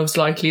like the most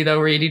likely though,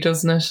 really,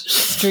 doesn't it?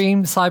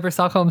 Stream Cyber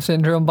Stockholm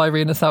Syndrome by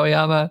Rina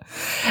Sawayama.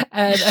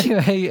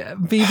 Anyway,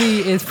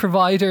 BB is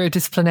provider,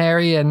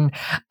 disciplinarian,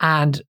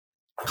 and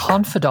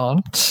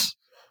confidant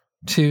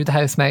to the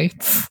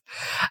housemates.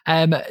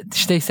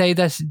 They say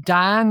that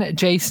Dan,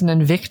 Jason,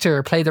 and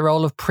Victor play the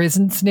role of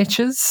prison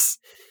snitches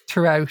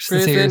throughout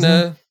the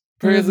season.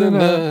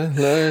 Prisoner.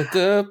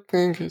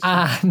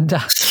 And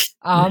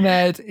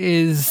Ahmed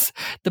is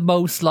the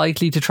most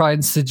likely to try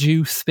and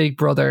seduce Big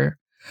Brother.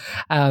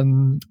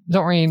 Don't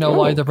really know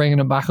why they're bringing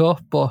him back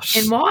up, but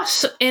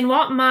in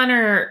what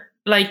manner?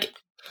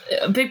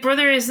 Big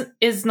Brother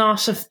is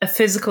not a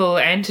physical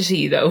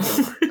entity, though.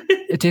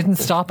 It didn't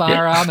stop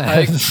our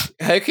Ahmed.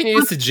 How can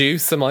you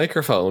seduce a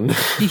microphone?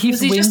 He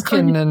keeps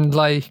winking and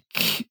doing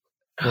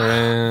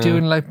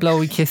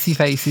blowy kissy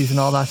faces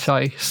and all that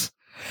shite.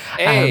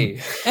 Hey.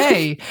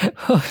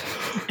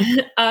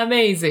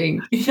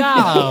 Amazing.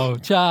 Ciao.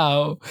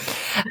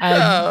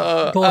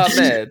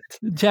 But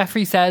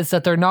Jeffrey says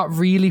that they're not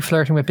really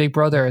flirting with Big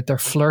Brother, they're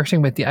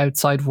flirting with the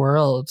outside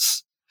world.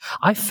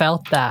 I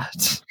felt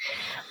that.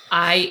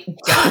 I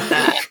got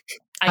that.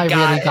 I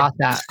really got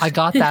that. I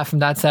got that from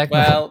that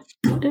segment. Well,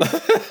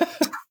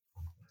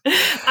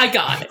 I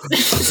got it.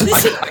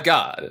 I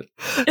got it.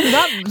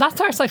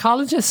 That's our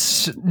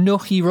psychologist,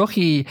 Nookie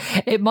Rookie.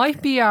 It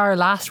might be our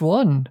last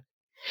one.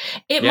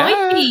 It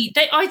might be.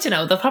 I don't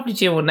know. They'll probably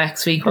do one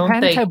next week, won't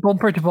Depends they? how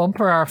bumper to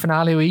bumper our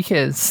finale week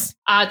is.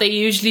 They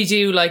usually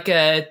do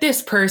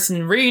this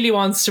person really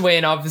wants to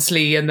win,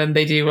 obviously, and then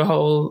they do a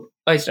whole,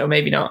 I don't know,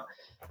 maybe not.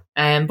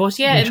 But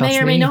yeah, it may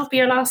or may not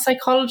be our last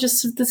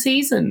psychologist of the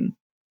season.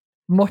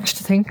 Much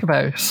to think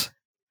about.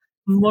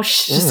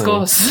 Much to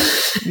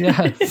discuss.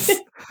 Yes.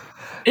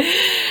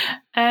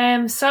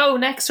 So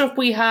next up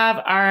we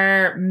have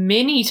our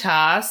mini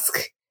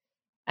task.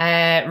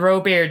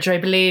 Robeard, I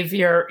believe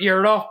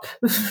you're up.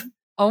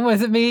 Oh,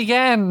 is it me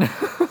again?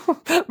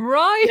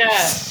 Right.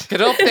 Yeah.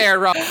 Get up there,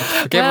 Rob.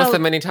 Give us the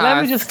mini task.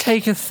 Let me just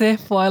take a sip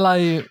while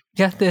I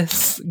get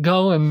this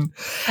going.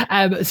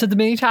 So the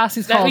mini task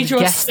is called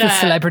Guess the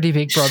Celebrity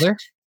Big Brother.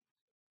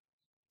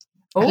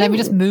 Let me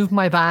just move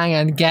my bang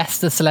and guess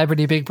the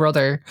celebrity Big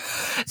Brother.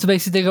 So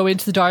basically they go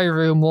into the diary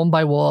room one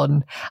by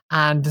one,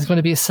 and there's going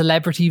to be a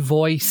celebrity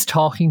voice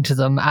talking to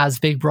them as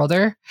Big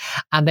Brother,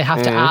 and they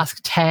have to ask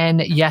 10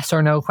 yes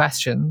or no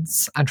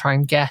questions and try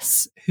and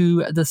guess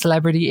who the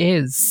celebrity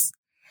is.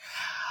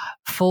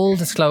 Full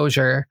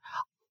disclosure,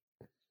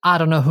 I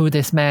don't know who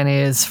this man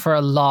is for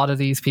a lot of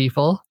these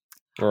people.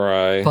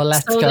 Right. But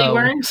let's go. They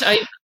weren't,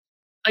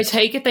 I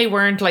take it they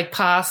weren't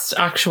past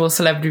actual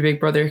Celebrity Big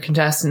Brother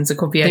contestants. It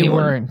could be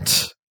anyone.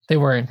 They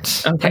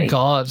weren't. Okay. Thank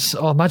God.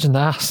 Oh, imagine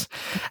that.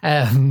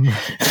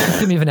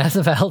 Give me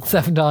Vanessa Veldt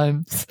 7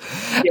 times.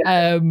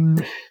 Yeah.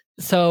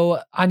 So,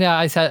 did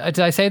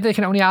I say they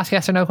can only ask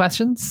yes or no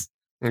questions?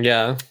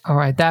 Yeah. All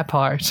right, that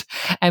part.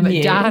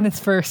 Dan is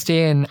first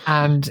in,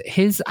 and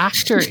his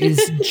actor is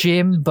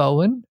Jim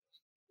Bowen.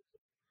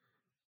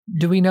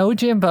 Do we know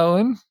Jim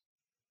Bowen?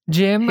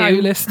 Jim, are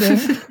you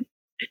listening?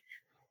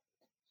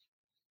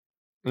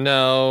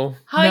 No.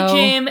 Hi, No.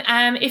 Jim.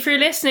 If you're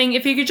listening,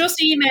 if you could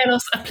just email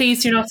us at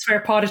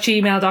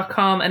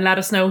pleasedonotSwearPod@gmail.com and let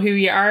us know who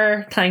you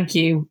are. Thank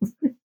you.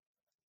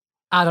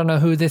 I don't know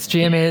who this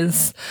Jim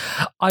is.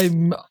 I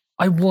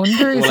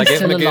wonder if Well, I he's gave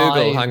still him a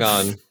Google. alive. Hang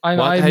on.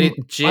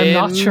 I'm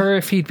not sure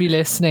if he'd be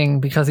listening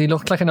because he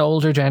looked like an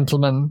older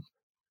gentleman.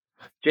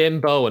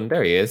 Jim Bowen.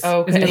 There he is.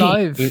 Is he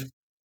alive?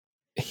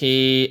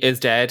 He is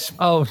dead.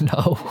 Oh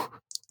no.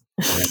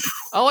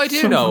 Oh, I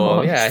do know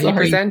him. Yeah, he Sorry.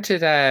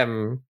 presented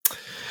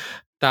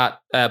that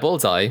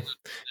Bullseye.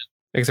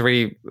 It's a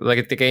really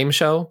like the game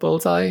show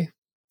Bullseye.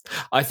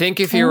 I think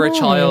if you were a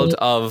child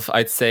of,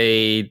 I'd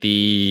say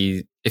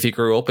if you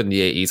grew up in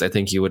the 80s, I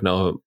think you would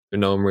know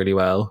him really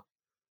well.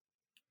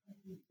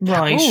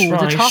 Right,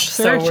 The top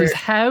search So is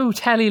how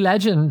telly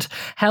legend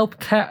helped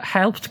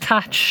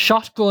catch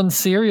shotgun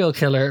serial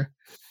killer.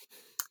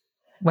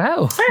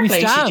 Wow, Fair we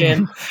play to stand.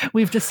 Jim.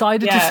 We've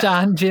decided to Yeah.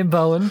 stand Jim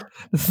Bowen.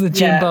 This is a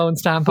Jim Yeah. Bowen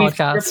Stand we're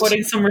podcast.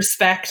 putting some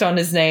respect on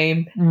his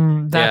name.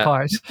 That Yeah.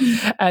 part.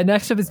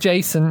 Next up is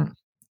Jason,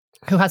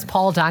 who has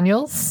Paul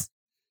Daniels.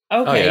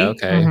 Okay. Oh yeah,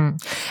 okay. Mhm.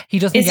 He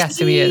doesn't guess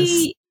who he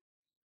is.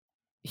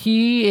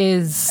 He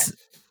is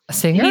a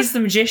singer. He's the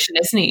magician,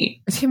 isn't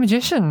he? Is he a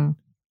magician?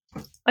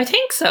 I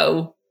think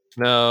so.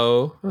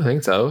 No, I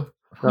think so.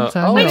 No.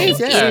 Paul Oh, it Daniels.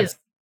 is.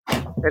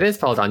 Yeah, it is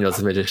Paul Daniels,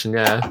 the magician.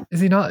 Yeah, Is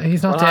he not?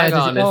 He's not Well, hang dead.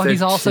 on, Is he? is Oh, there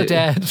he's also two?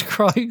 dead.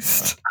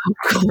 Christ.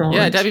 Come on.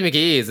 yeah. Debbie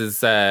McGee is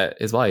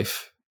his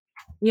wife.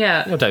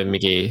 Yeah. No, Debbie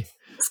McGee.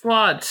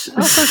 Squad.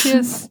 Oh, so she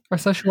is, or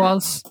so she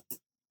was.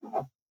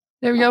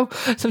 There we go.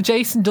 So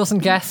Jason doesn't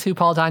guess who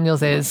Paul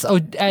Daniels is. Oh,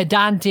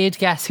 Dan did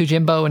guess who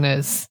Jim Bowen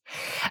is.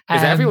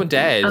 Is everyone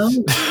dead?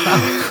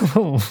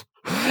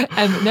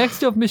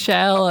 Next up,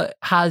 Michelle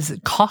has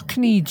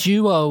Cockney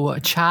duo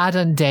Chad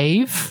and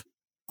Dave.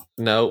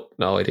 No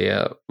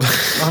idea.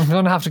 I'm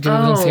going to have to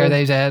Google and see are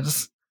they dead.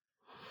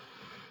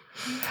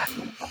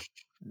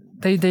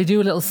 They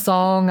do a little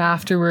song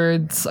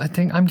afterwards.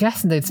 I'm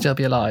guessing they'd still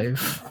be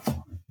alive.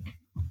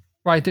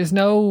 Right, there's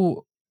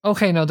no...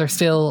 Okay, no, they're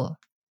still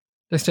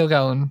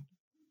going.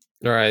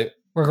 All right.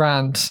 We're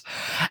grand.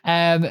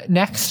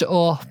 Next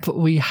up,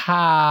 we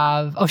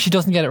have... Oh, she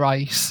doesn't get it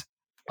right.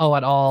 Oh,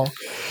 at all.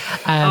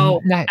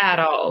 At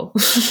all.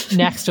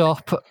 Next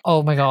up,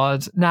 oh my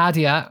God,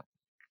 Nadia.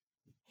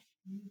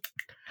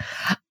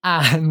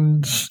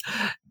 And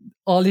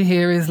all you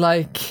hear is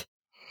like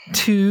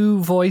two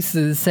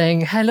voices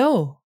saying,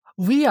 "Hello,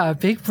 we are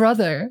Big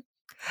Brother."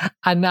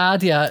 And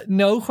Nadia,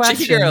 no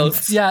questions,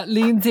 girls. yeah,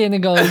 leans in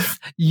and goes,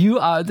 "You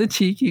are the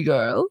cheeky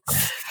girls."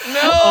 No.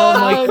 Oh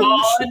my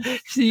And God.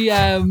 She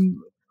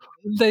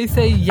they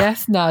say,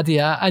 "Yes,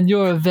 Nadia, and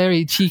you're a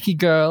very cheeky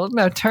girl.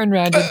 Now turn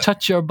around and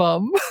touch your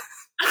bum."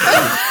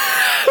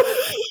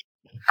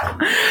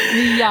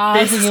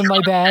 Yazzing in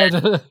my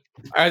bed.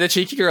 Are the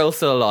cheeky girls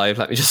still alive?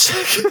 Let me just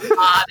check.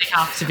 They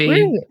have to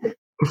be.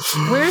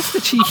 Where's the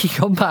cheeky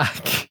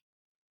comeback?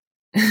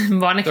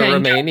 Monica The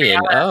and Romanian.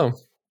 Oh.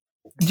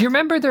 Do you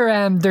remember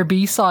their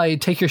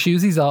B-side, Take Your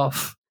Shoesies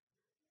Off?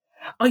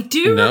 I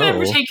do No.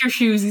 remember Take Your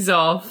Shoesies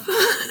Off.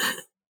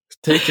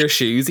 Take your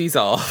shoesies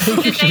off.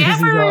 Did they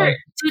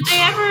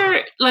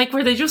ever, like,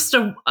 were they just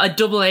a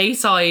double A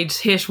side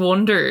hit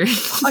wonder?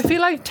 I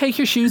feel like Take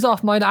Your Shoes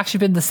Off might have actually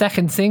been the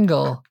second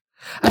single.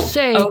 I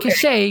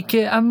shake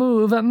it, I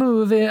move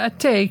it, I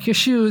take your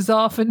shoes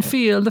off and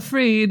feel the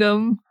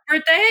freedom. Were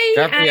they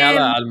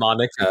Gabriella and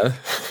Monica.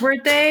 Were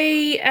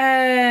they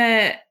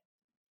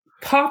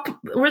pop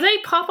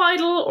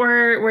idol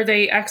or were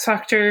they X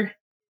Factor?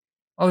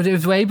 Oh, it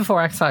was way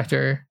before X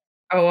Factor.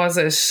 Oh, was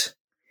it?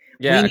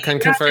 Yeah, I can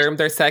confirm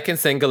their second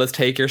single is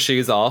Take Your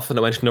Shoes Off, and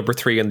it went to number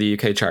 3 on the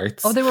UK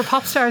charts. Oh, they were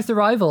Pop Stars, the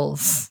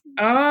Rivals.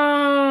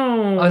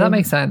 Oh, that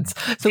makes sense.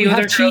 So The we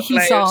other have cheeky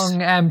girl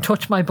song,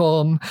 Touch My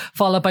Bum,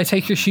 followed by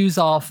Take Your Shoes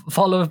Off,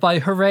 followed by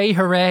Hooray,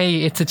 Hooray,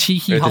 It's a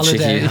Cheeky It's a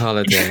Holiday. cheeky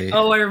holiday.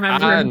 Oh, I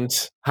remember. And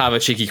Have a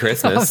Cheeky Oh,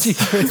 Christmas.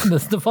 Cheeky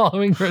Christmas, the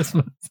following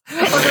Christmas.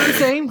 Oh, they're the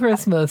same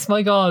Christmas,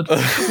 my God.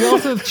 We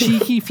also have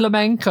Cheeky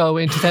Flamenco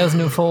in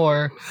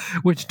 2004,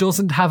 which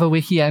doesn't have a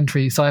wiki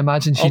entry, so I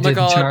imagine she Oh my didn't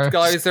god, chart.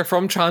 guys, they're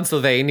from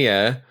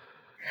Transylvania.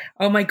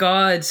 Oh my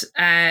God,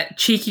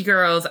 Cheeky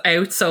Girls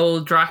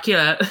outsold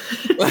Dracula.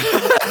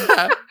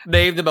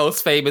 Name the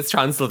most famous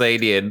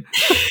Transylvanian,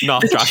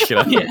 not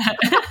Dracula.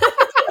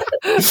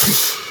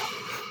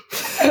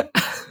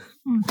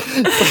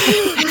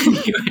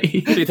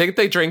 Anyway, Do you think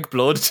they drink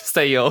blood to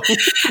stay young?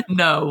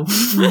 no.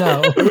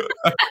 No.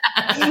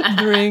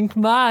 Drink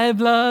my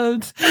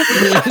blood. This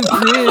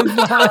is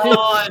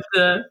my...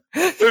 God.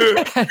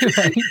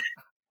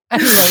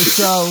 Anyway,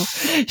 so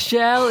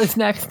Shell is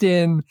next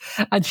in,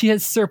 and she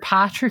has Sir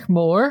Patrick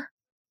Moore.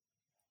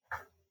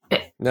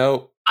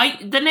 No.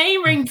 The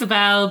name rings a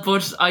bell,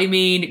 but I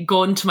mean,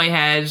 gun to my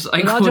head,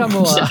 I Roger couldn't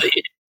Moore. tell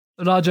you.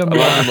 Roger A Moore.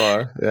 lot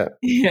more. Yeah.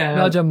 Yeah.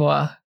 Roger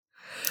Moore.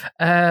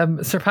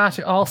 Sir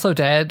Patrick also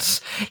dead.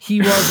 He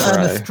was an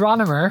Right.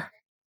 astronomer,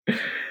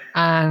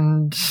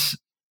 and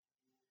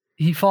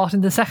he fought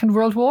in the Second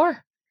World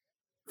War.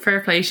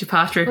 Fair play to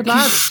Patrick. Good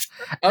lad.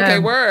 Okay,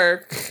 Um,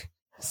 work.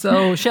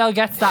 So Shell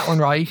gets that one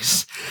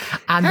right.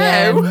 And How?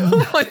 then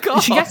Oh my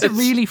god. she gets it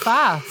really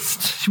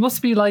fast. She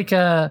must be like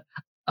a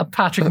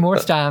Patrick Moore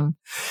stan.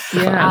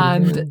 Yeah.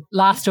 And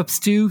last up,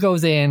 Stu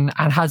goes in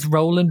and has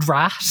Roland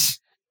Rat.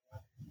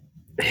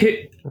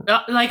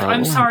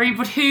 I'm sorry,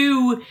 but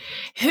who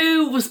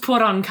was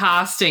put on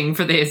casting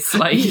for this?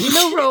 Like,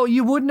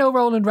 You would know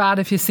Roland Rat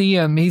if you see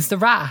him. He's the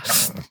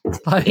rat.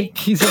 Like,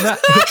 he's a rat.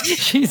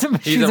 She's a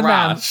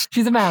rat.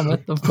 She's a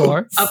mammoth, of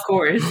course. of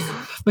course.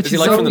 But Is he she's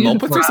like so from the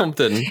beautiful. Muppets or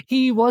something?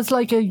 He was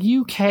like a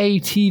UK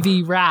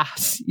TV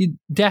rat. You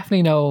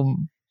definitely know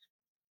him.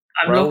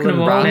 I'm looking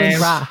him up Roland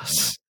now.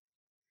 Rat.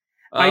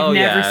 I've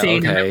never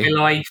seen him in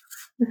my life.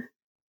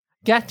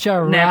 Get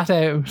your rat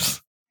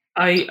out.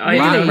 I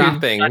Rat Really?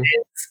 rapping. That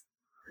is-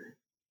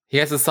 He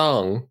has a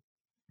song.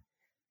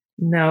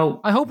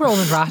 No, I hope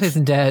Roland Rat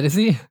isn't dead, is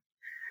he?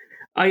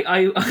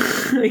 I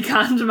I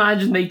can't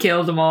imagine they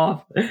killed him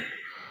off.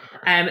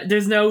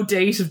 There's no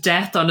date of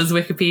death on his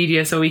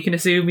Wikipedia, so we can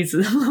assume he's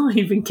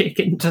alive and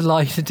kicking.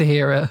 Delighted to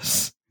hear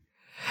it.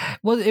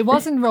 Well, it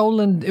wasn't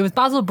Roland. It was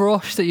Basil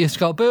Brush that used to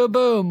go boom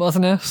boom,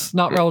 wasn't it?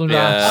 Not Roland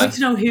Yeah. I'd Rat. like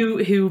to know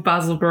who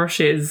Basil Brush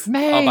is. Oh,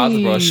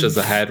 Basil Brush is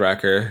a Maeve. head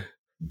wrecker.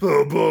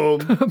 Boom, boom.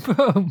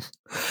 Boom.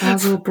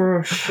 Basil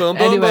Brush. Boom,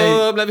 boom, Anyway.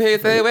 boom. Let me hear you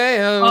say,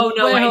 way-o. Oh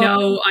no,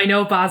 Well- I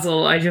know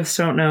Basil. I just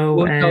don't know.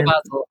 Wouldn't know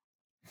Basil.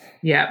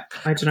 Yeah,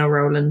 I don't know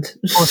Roland.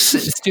 But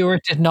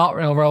Stuart did not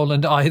know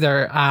Roland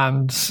either,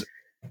 and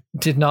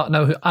did not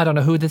know. I don't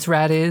know who this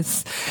red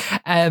is.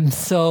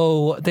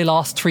 So they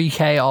lost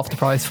 3K off the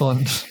prize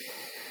fund.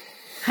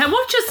 How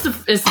much is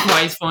the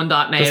prize fund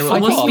at now? Just It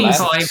like must all be left.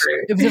 five.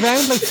 It was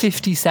around like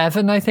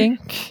 57, I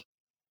think.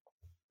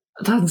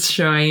 That's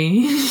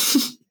shy.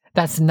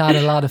 That's not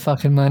a lot of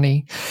fucking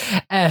money.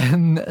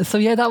 So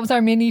yeah, that was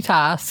our mini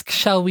task.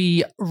 Shall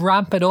we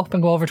ramp it up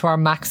and go over to our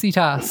maxi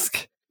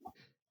task?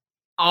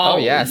 Oh,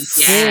 yes.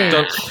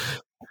 yeah.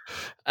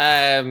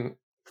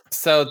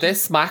 So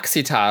this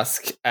maxi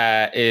task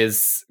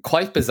is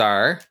quite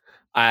bizarre.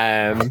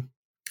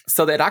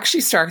 So it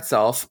actually starts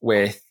off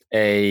with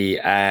a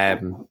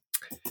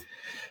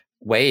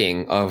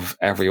weighing of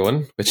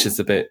everyone, which is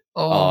a bit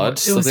odd. It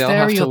So was they all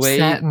have very to weigh.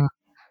 upsetting.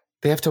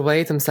 They have to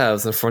weigh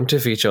themselves in front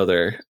of each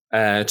other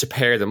to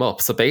pair them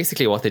up. So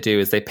basically what they do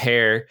is they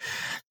pair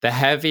the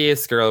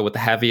heaviest girl with the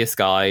heaviest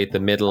guy, the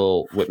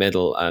middle with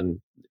middle,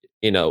 and,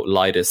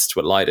 lightest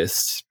with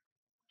lightest.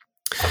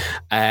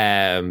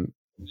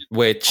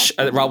 Which,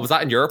 Rob, was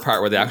that in your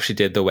part where they actually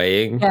did the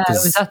weighing? Yeah, it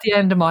 'Cause- was at the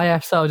end of my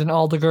episode, and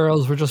all the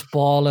girls were just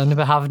bawling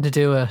about having to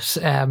do it.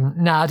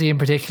 Nadia, in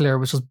particular,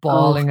 was just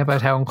bawling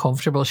about how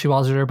uncomfortable she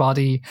was with her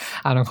body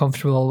and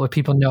uncomfortable with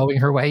people knowing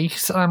her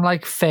weight. And I'm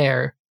like,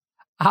 fair.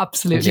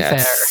 Absolutely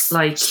fair.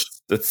 Like,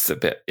 That's a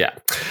bit, yeah.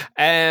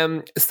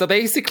 So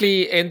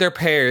basically, in their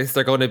pairs,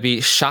 they're going to be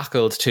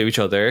shackled to each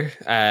other.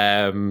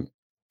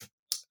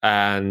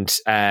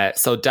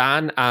 So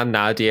Dan and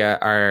Nadia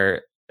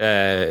are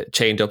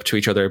chained up to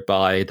each other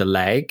by the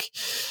leg.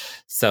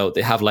 So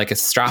they have like a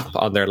strap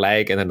on their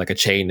leg and then like a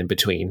chain in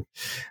between.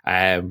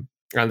 And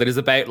there is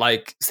about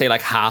say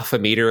half a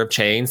meter of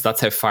chains.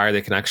 That's how far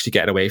they can actually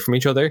get away from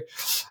each other.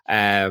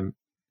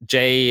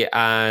 Jay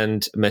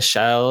and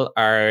Michelle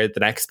are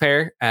the next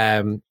pair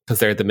because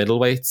they're the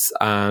middleweights,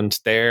 and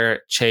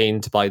they're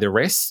chained by the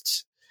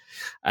wrist,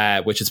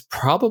 which is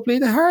probably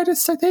the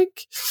hardest, I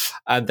think.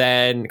 And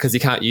then because you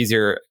can't use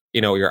your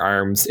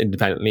arms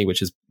independently,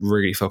 which is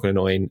really fucking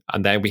annoying.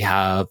 And then we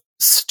have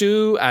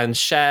Stu and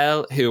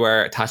Shell, who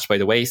are attached by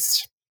the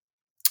waist.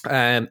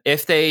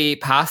 If they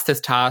pass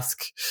this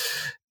task,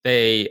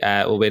 they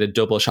will win a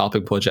double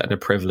shopping budget and a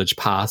privilege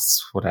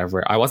pass,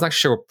 whatever. I wasn't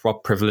actually sure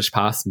what privilege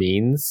pass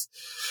means.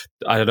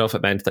 I don't know if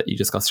it meant that you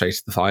just got straight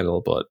to the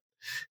final, but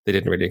they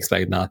didn't really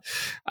explain that.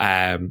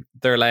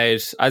 They're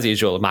allowed, as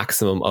usual, a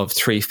maximum of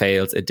 3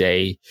 fails a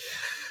day.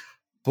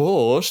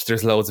 But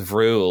there's loads of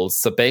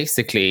rules. So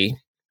basically,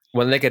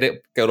 when they get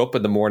up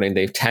in the morning,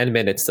 they have 10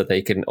 minutes that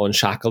they can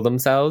unshackle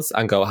themselves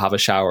and go have a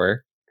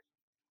shower.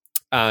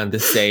 And the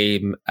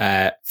same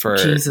for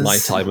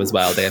nighttime as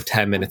well. They have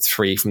 10 minutes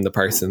free from the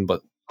person, but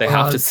they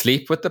have to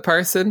sleep with the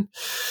person.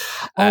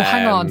 Oh,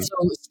 hang on. So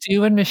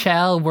Stu and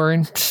Michelle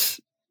weren't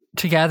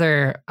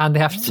together, and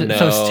they have to. No.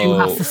 So Stu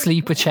has to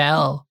sleep with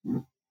Shell.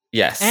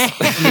 Yes.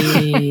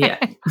 yeah.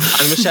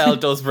 And Michelle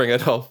does bring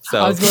it up.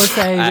 So I was going to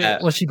say,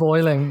 was she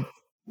boiling?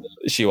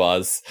 she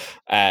was.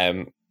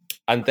 And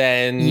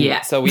then,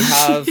 Yeah. so we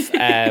have,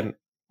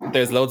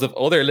 there's loads of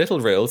other little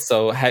rules.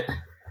 So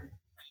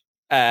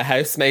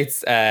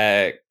housemates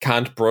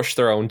can't brush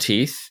their own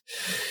teeth.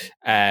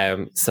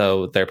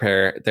 So their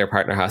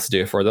partner has to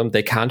do it for them.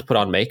 They can't put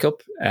on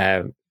makeup.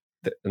 And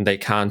they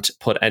can't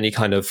put any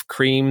kind of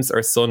creams or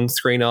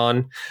sunscreen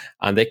on.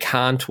 And they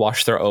can't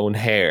wash their own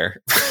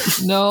hair.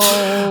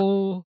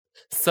 No.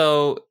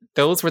 So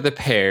those were the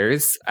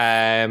pairs.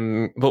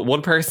 But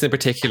one person in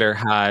particular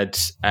had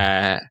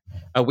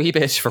a wee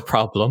bit of a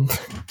problem.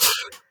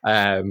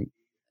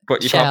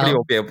 But you Shell. probably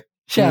won't be able.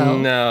 Shell.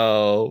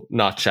 No,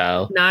 not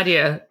Shell.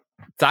 Nadia.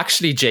 It's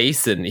actually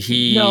Jason.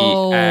 He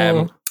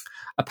No.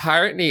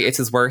 apparently it's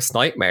his worst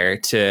nightmare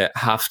to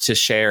have to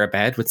share a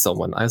bed with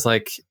someone. I was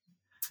like,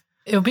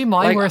 it would be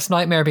my worst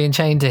nightmare being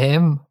chained to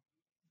him.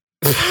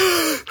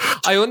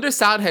 I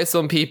understand how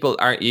some people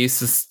aren't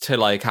used to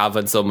like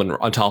having someone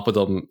on top of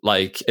them,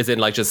 like as in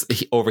like just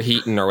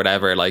overheating or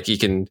whatever. Like you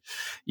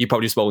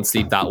probably just won't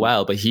sleep that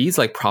well, but he's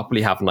like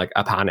properly having like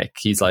a panic.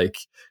 He's like,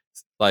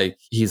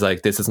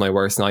 this is my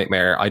worst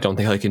nightmare. I don't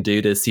think I can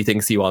do this. He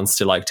thinks he wants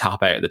to like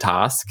tap out of the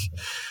task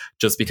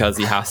just because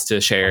he has to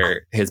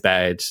share his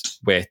bed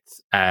with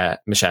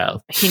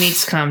Michelle. He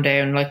needs to calm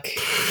down, like,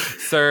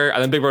 sir.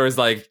 And then Big Brother's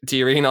like, do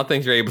you really not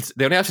think you're able to?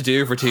 They only have to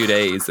do it for 2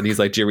 days. And he's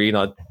like, do you really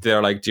not?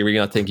 They're like, do you really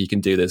not think you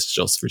can do this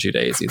just for 2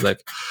 days? He's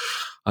like,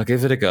 I'll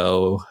give it a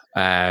go.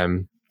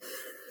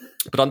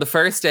 But on the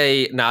first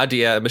day,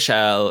 Nadia and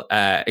Michelle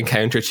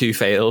encounter 2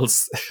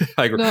 fails,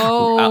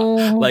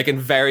 like in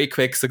very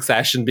quick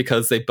succession,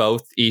 because they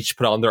both each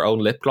put on their own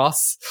lip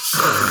gloss,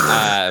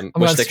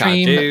 which they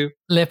can't do.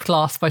 Lip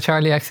gloss by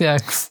Charlie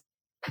XCX.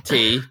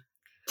 T.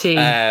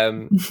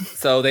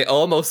 So they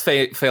almost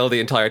fail the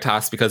entire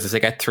task, because if they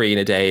get 3 in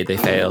a day, they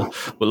fail.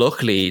 But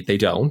luckily, they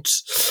don't.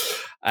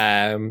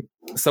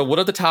 So one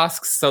of the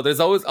tasks, so there's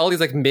always all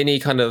these like mini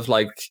kind of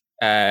like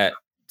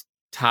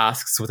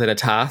tasks within a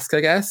task,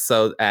 I guess.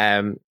 So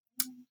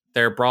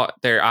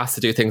they're asked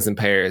to do things in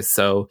pairs.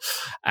 So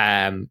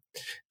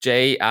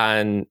Jay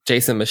and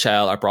Jason and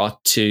Michelle are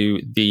brought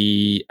to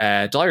the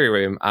diary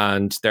room,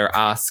 and they're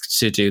asked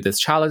to do this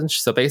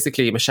challenge. So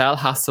basically, Michelle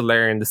has to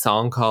learn the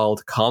song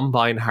called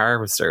Combine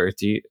Harvester.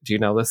 Do you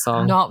know this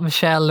song? Not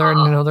Michelle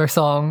learning another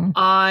song.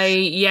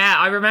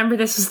 I remember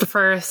this was the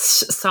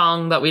first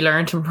song that we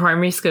learned in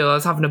primary school. I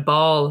was having a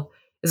ball.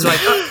 It's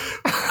like,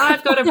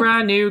 I've got a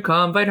brand new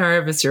combine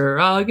harvester.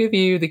 I'll give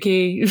you the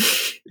key.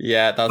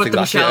 Yeah, that's but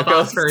exactly the Michelle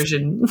Voss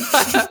version.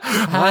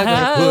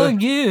 I'll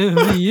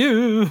give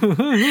you.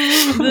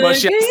 Well,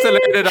 she has to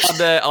learn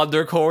it on the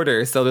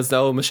recorder, so there's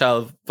no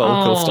Michelle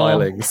vocal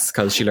stylings,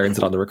 because she learns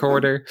it on the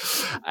recorder,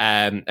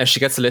 and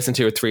she gets to listen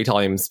to it 3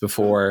 times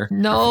before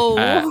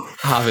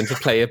having to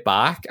play it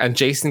back. And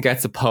Jason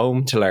gets a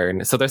poem to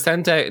learn, so they're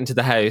sent out into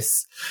the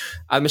house,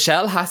 and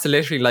Michelle has to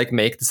literally like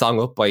make the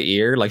song up by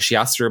ear. Like she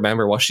has to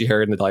remember what she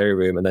heard in the diary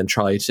room and then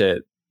try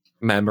to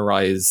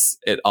memorize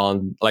it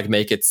on, like,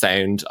 make it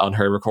sound on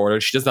her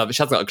recorder. She hasn't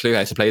got a clue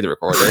how to play the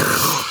recorder.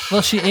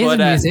 Well, she is a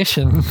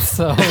musician,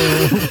 so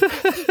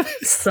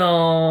she's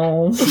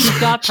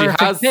got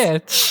perfect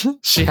pitch.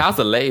 She has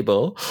a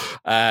label,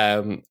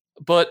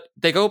 but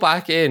they go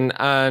back in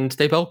and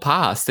they both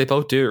pass. They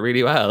both do it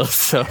really well.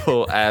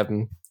 So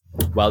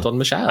well done,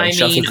 Michelle.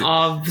 She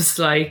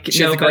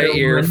has a great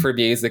ear for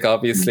music,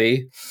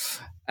 obviously.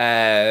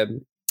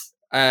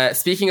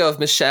 Speaking of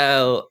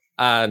Michelle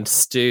and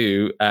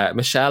Stu,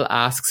 Michelle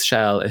asks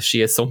Shell if she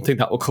has something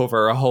that will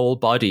cover her whole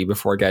body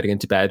before getting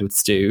into bed with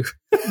Stu.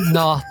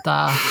 Not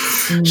that.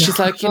 She's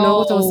like,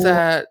 those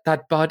that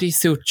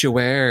bodysuit you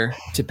wear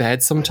to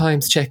bed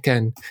sometimes,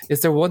 chicken.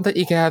 Is there one that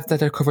you have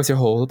that covers your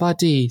whole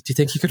body? Do you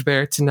think you could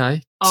wear it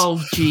tonight?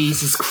 Oh,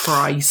 Jesus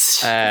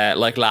Christ.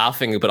 Like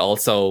laughing, but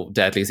also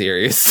deadly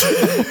serious.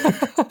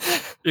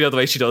 You know the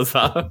way she does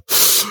that?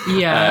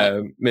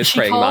 Yeah. Miss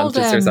Praying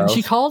Mantis herself.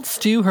 She called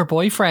Stu her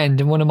boyfriend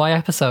in one of my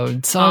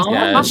episodes.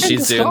 So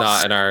she's doing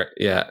that in our...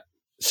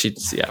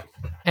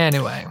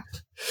 Anyway.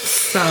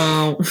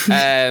 So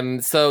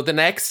the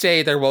next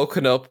day they're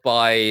woken up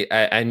by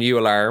a new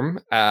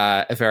alarm,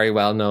 a very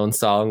well-known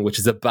song, which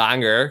is a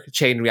banger,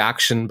 Chain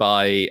Reaction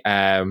by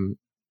the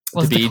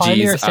Bee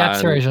Gees.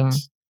 Steps version?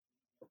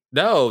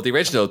 No, the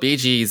original, Bee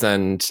Gees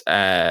and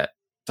Diana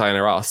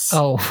Ross.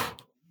 Oh.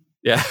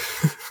 Yeah.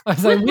 I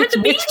was like, which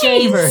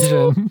gay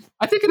version?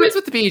 I think it is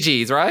with the Bee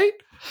Gees, right?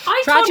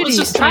 Tragedy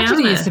is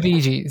the Bee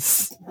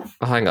Gees.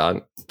 Oh, hang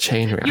on.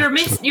 Chain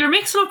Reaction. You're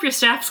mixing up your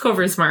steps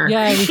covers, Mark.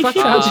 Yeah, we've got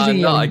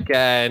Tragedy. Not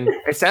again.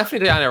 It's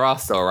definitely Diana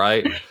Ross, though,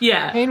 right?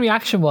 Yeah. Chain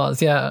Reaction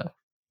was, yeah.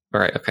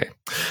 Right, okay.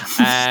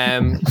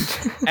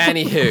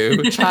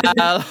 Anywho,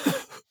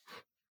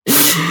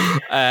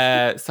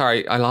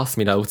 sorry, I lost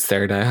my notes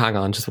there now. Hang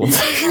on, just one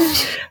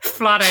second.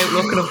 Flat out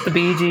looking up the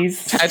Bee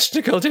Gees.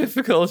 Technical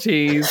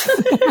difficulties.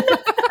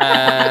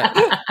 Oh,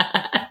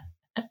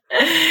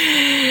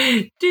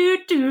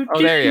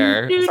 there you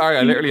are. Sorry,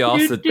 I literally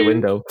lost the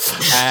window.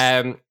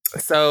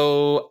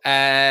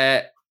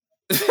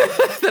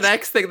 The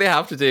next thing they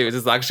have to do, which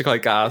is actually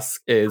quite gas,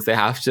 is they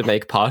have to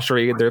make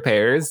pottery in their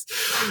pairs.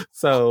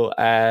 So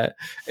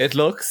it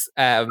looks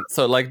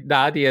so like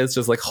Nadia is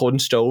just like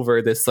hunched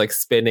over this like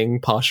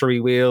spinning pottery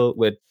wheel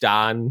with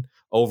Dan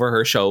over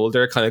her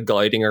shoulder, kind of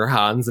guiding her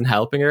hands and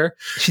helping her.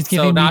 She's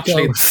giving me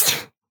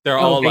Ghost. They're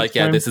all like,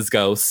 yeah, this is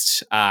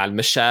Ghost. And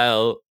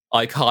Michelle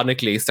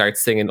iconically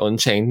starts singing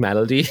Unchained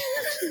Melody.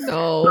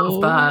 No.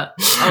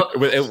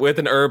 with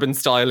an urban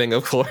styling,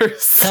 of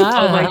course.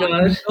 Oh my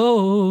god.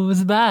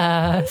 Goes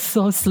by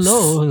so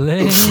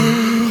slowly.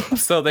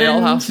 So they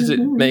all have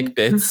to make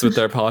bits with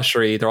their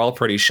pottery. They're all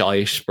pretty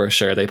shite, for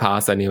sure. They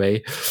pass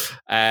anyway.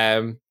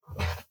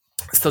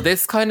 So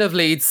this kind of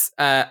leads...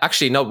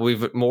 actually, no,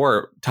 we've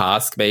more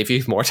task.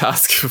 Maybe more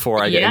task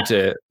before I get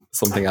into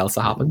something else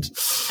that happened.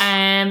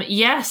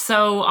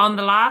 So on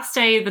the last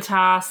day of the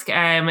task,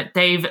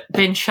 they've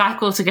been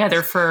shackled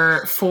together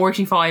for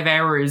 45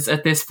 hours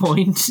at this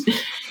point.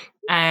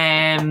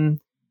 And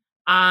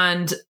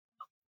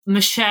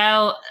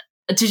Michelle,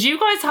 did you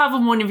guys have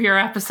in one of your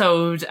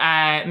episodes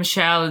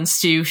Michelle and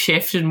Stu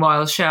shifting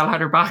while Shell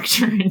had her back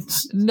turned?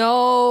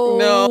 No.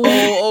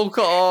 Oh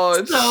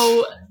God.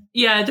 So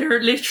yeah,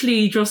 they're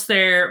literally just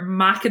there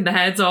macking the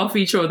heads off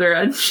each other,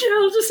 and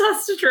Shell just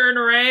has to turn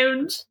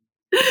around.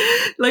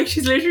 Like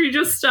she's literally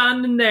just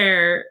standing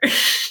there.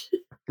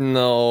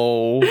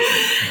 No.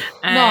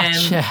 Not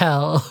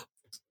Shell.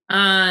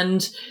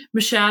 And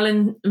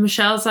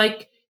Michelle's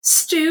like,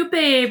 Stu,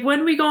 babe, when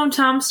are we going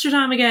to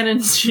Amsterdam again?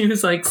 And she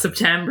was like,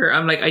 September.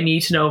 I'm like, I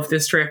need to know if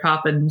this trip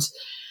happened.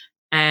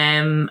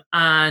 And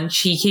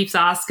she keeps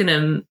asking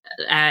him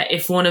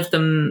if one of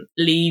them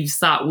leaves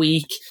that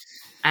week,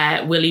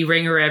 will he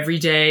ring her every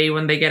day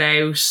when they get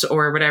out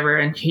or whatever?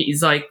 And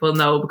he's like, well,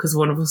 no, because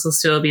one of us will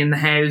still be in the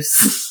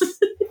house.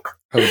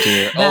 Oh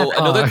dear.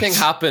 Another thing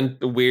happened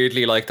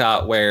weirdly like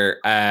that where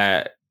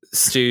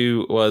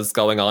Stu was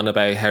going on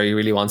about how he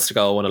really wants to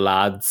go on a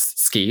lad's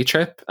ski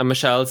trip, and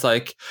Michelle's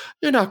like,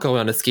 you're not going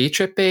on a ski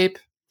trip, babe.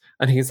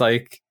 And he's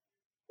like,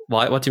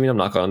 what do you mean I'm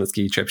not going on a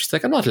ski trip? She's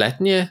like, I'm not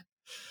letting you.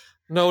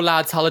 No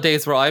lads'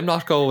 holidays where I'm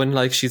not going.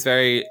 Like, she's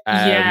very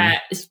yeah,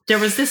 there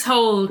was this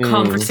whole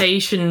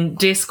conversation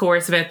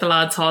discourse about the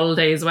lads'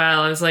 holiday as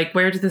well. I was like,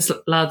 where did this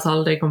lads'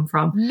 holiday come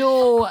from?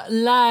 No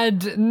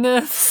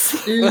ladness.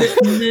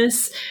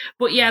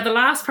 But yeah, the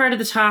last part of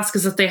the task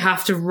is that they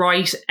have to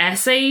write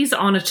essays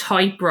on a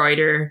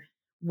typewriter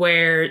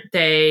where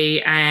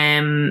they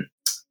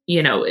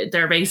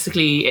they're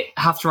basically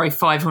have to write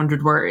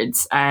 500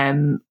 words.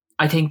 I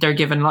think they're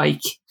given like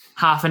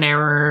half an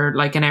hour,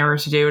 like an hour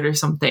to do it or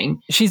something.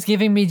 She's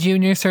giving me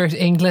junior cert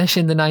English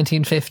in the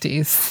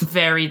 1950s.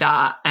 Very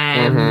that.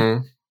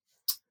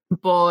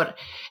 But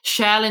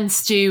Shell and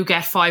Stu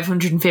get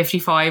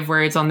 555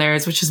 words on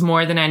theirs, which is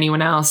more than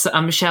anyone else.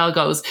 And Michelle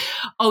goes,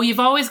 oh,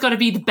 you've always got to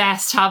be the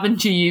best,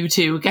 haven't you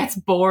two? It gets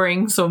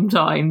boring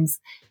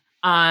sometimes.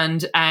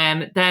 And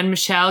then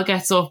Michelle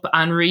gets up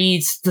and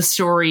reads the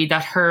story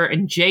that her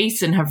and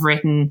Jason have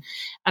written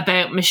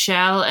about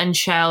Michelle and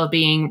Shell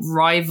being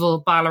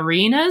rival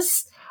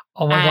ballerinas.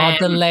 Oh my God,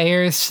 the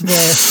layers to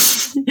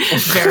this.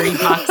 Very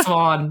Black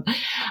Swan.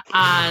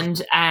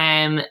 And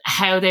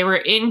how they were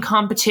in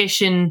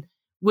competition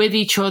with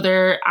each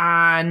other,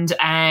 and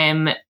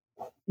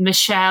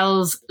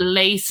Michelle's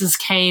laces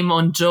came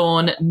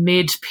undone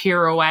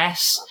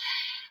mid-pirouette,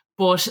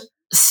 but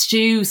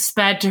Stu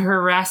sped to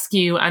her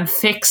rescue and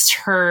fixed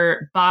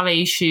her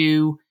ballet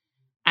shoe,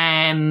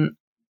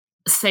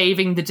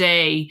 saving the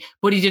day.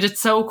 But he did it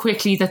so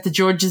quickly that the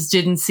judges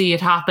didn't see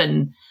it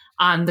happen,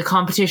 and the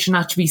competition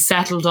had to be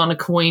settled on a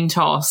coin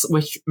toss,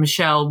 which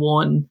Michelle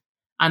won,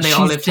 and they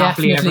all lived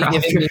happily ever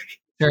after.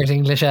 Third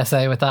English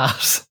essay with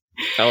that.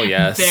 Oh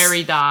yes,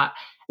 very that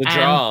the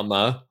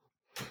drama.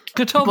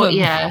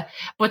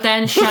 But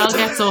then Shell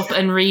gets up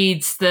and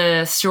reads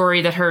the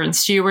story that her and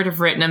Stuart have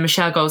written, and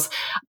Michelle goes,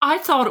 I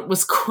thought it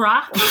was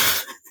crap.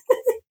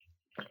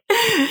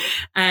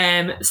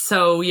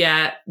 So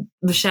yeah,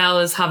 Michelle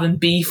is having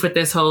beef with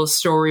this whole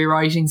story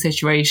writing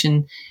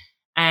situation.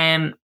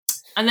 And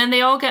then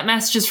they all get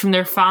messages from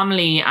their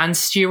family, and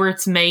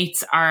Stuart's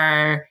mates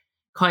are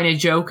kind of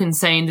joking,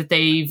 saying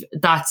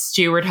that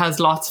Stuart has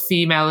lots of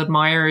female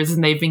admirers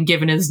and they've been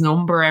given his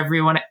number.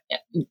 Everyone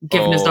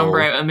giving his number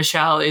out, and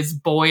Michelle is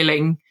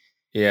boiling.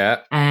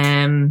 Yeah.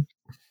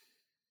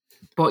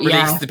 But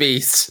release the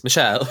beast,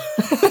 Michelle.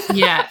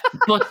 Yeah,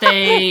 but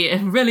they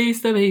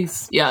release the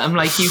beast. Yeah, I'm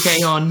like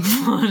UK on.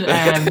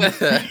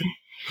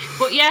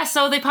 But yeah,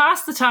 so they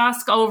pass the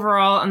task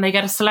overall, and they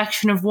get a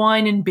selection of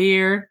wine and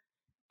beer.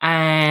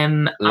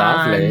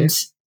 Lovely. And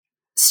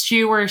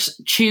Stuart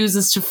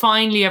chooses to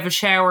finally have a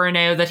shower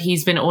now that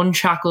he's been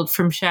unshackled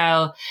from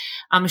Shell,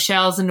 and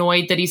Michelle's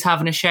annoyed that he's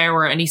having a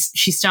shower, and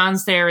she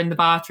stands there in the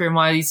bathroom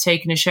while he's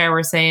taking a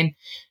shower saying,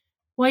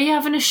 why are you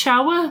having a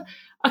shower?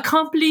 I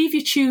can't believe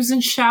you're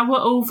choosing shower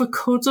over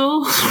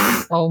cuddle.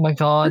 Oh my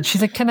God.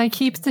 She's like, can I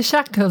keep the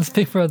shackles,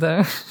 big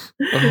brother?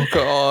 Oh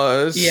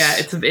God. Yeah,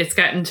 it's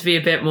getting to be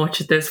a bit much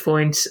at this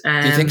point.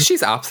 Do you think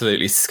she's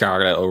absolutely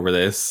scarred out over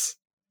this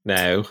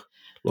now?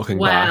 Looking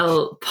back.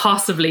 Well,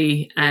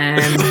 possibly.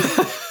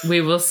 We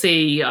will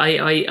see.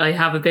 I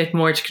have a bit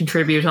more to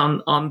contribute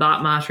on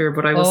that matter,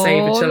 but I will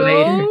save it till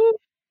later.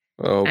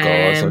 Oh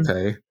God,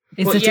 okay.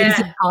 Is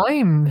it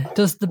time?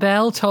 Does the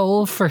bell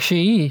toll for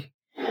she?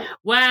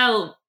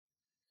 Well,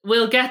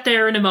 we'll get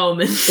there in a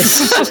moment.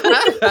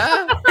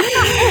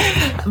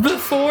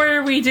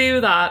 Before we do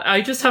that,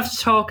 I just have to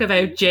talk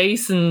about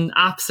Jason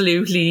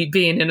absolutely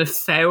being in a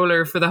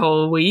fowler for the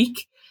whole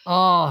week.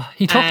 Oh,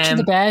 he took to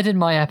the bed in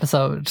my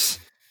episode.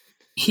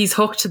 He's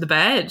hooked to the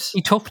bed.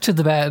 He took to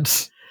the bed.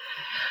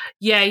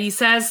 Yeah, he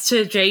says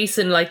to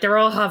Jason, like, they're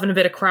all having a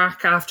bit of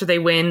crack after they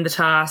win the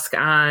task,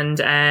 and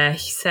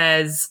he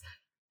says,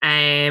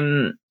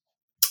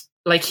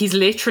 like he's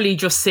literally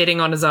just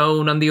sitting on his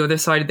own on the other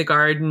side of the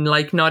garden,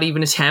 like not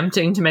even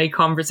attempting to make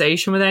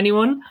conversation with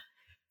anyone.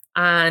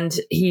 And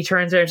he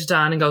turns around to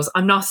Dan and goes,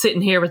 I'm not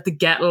sitting here with the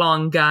get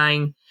along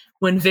gang.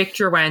 When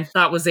Victor went,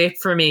 that was it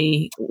for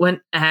me. When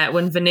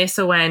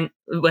Vanessa went,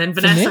 when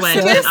Vanessa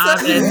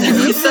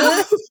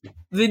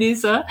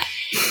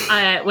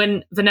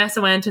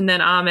went, and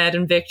then Ahmed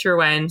and Victor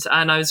went,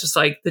 and I was just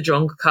like, the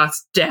Jungle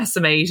Cats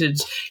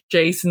decimated,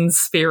 Jason's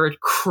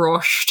spirit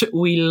crushed.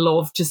 We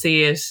love to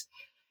see it.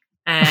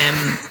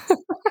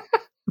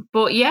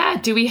 But yeah,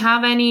 do we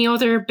have any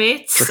other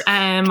bits?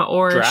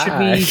 Or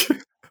Drag. should we?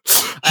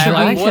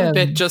 One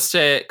bit just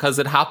because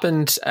it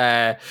happened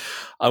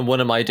on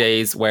one of my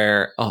days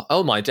where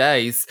my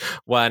days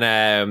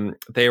when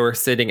they were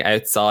sitting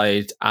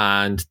outside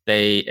and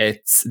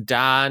it's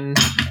Dan,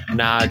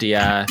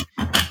 Nadia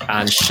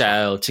and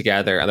Shell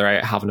together and they're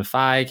out having a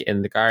fag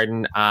in the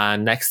garden,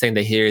 and next thing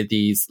they hear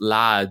these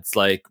lads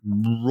like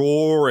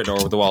roaring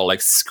over the wall,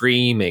 like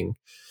screaming,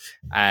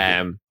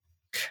 and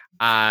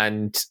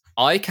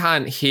I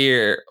can't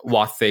hear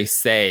what they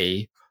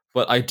say,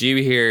 but I do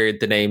hear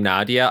the name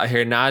Nadia. I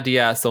hear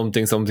Nadia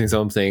something, something,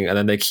 something, and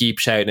then they keep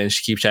shouting and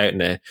she keeps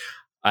shouting it.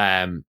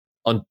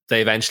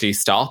 They eventually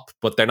stop,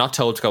 but they're not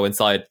told to go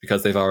inside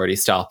because they've already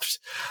stopped.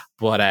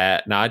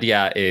 But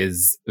Nadia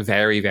is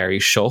very, very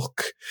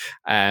shook.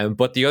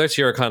 But the other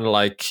two are kind of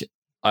like,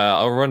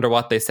 I wonder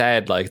what they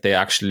said. Like they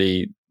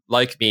actually,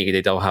 like me,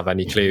 they don't have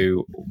any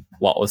clue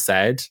what was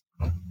said.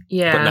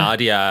 Yeah. But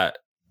Nadia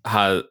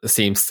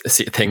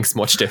thinks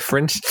much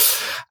different.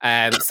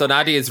 So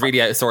Nadia is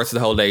really out of sorts for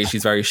the whole day.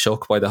 She's very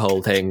shook by the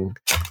whole thing.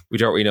 We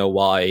don't really know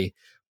why,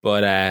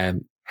 but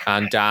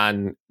and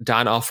Dan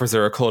offers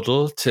her a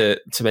cuddle to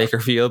make her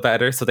feel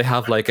better. So they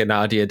have like a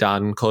Nadia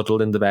Dan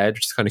cuddle in the bed,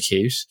 which is kind of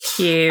cute.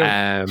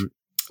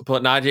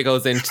 But Nadia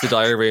goes into the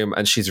diary room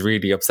and she's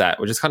really upset,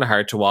 which is kind of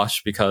hard to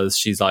watch because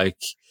she's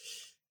like,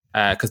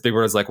 because Big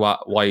Brother's like, why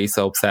are you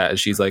so upset? And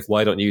she's like,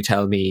 why don't you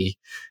tell me?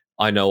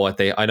 I know what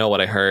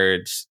I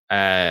heard.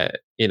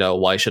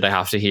 Why should I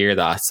have to hear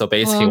that? So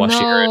basically, what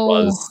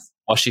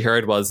she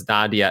heard was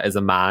Nadia is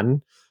a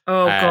man.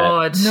 Oh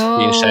God, no!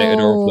 Being shouted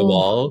over the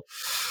wall.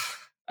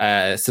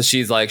 So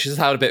she's just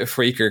had a bit of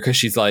freaker because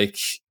she's like,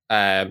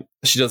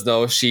 she doesn't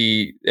know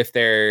if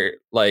they're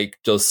like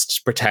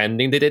just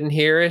pretending they didn't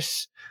hear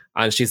it,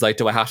 and she's like,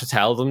 do I have to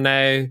tell them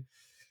now?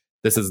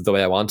 This isn't the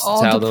way I wanted to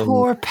tell them.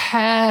 Poor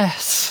pet.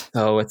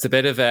 So it's a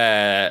bit of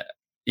a.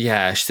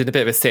 Yeah, she's in a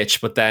bit of a stitch,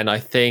 but then I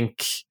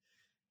think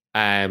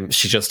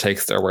she just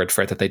takes their word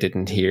for it that they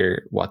didn't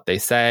hear what they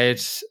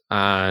said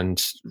and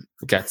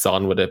gets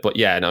on with it. But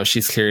yeah, no,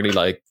 she's clearly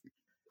like,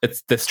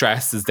 the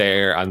stress is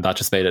there, and that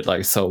just made it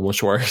like so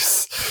much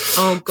worse.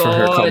 Oh God, for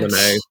her coming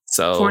out.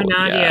 So poor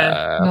Nadia.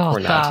 Yeah, poor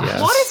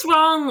Nadia. What is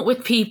wrong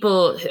with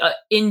people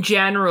in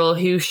general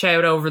who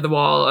shout over the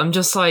wall? I'm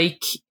just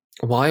like,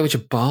 why would you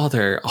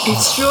bother?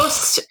 It's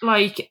just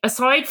like,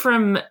 aside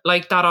from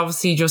like that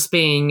obviously just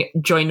being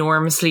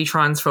ginormously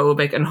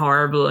transphobic and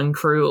horrible and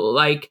cruel,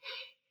 like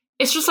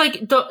it's just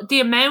like the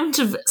amount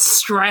of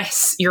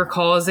stress you're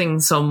causing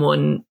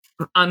someone,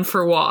 and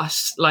for what?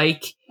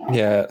 Like,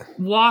 yeah,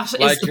 what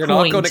like is the you're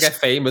point? not going to get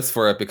famous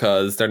for it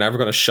because they're never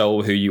going to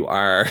show who you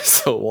are.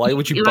 So why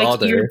would you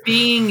bother? You're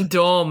being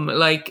dumb.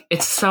 Like,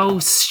 it's so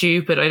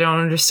stupid. I don't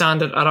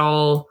understand it at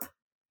all.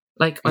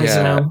 Like, I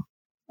don't know.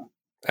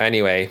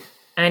 Anyway,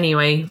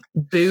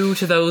 boo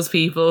to those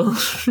people. Boo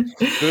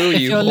if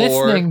you, you're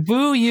whore. listening,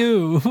 boo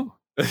you.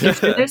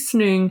 If you're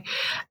listening.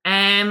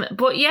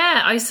 But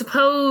yeah, I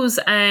suppose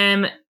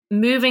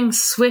moving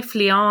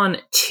swiftly on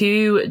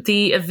to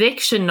the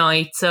eviction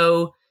night.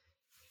 So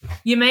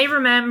you may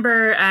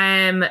remember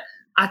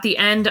at the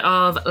end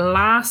of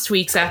last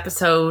week's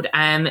episode,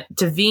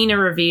 Davina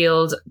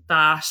revealed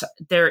that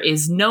there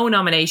is no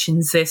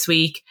nominations this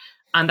week,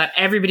 and that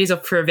everybody's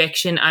up for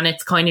eviction, and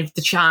it's kind of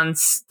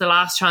the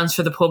last chance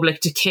for the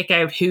public to kick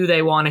out who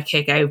they want to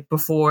kick out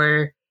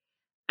before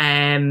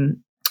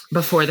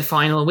the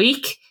final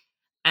week.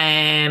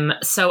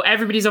 So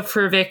everybody's up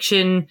for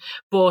eviction,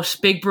 but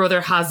Big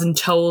Brother hasn't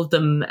told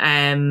them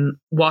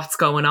what's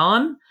going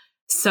on.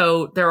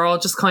 So they're all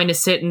just kind of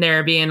sitting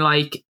there being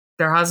like,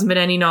 there hasn't been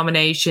any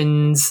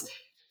nominations.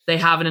 They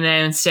haven't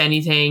announced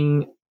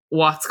anything.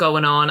 What's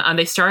going on? And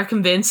they start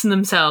convincing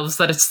themselves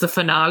that it's the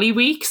finale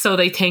week. So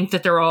they think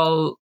that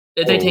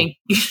they think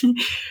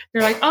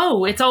they're like,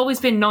 oh, it's always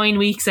been 9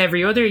 weeks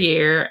every other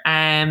year.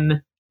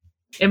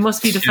 It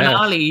must be the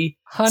finale.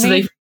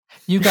 Honey,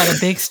 you got a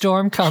big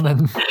storm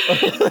coming.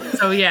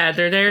 So yeah,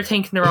 they're there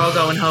thinking they're all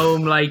going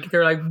home. Like,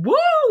 they're like, woo,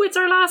 it's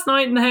our last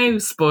night in the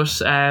house.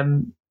 But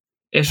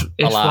it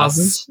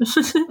wasn't.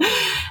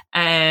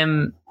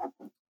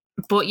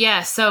 But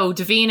yeah, so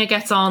Davina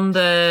gets on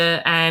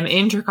the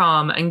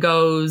intercom and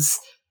goes,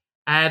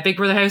 Big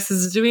Brother House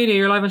is Davina,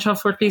 you're live on Channel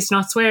 4, please do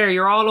not swear.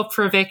 You're all up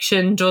for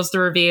eviction, does the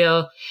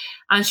reveal.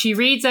 And she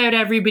reads out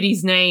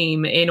everybody's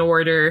name in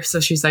order.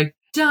 So she's like,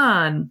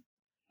 Dan,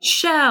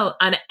 Shell,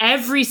 and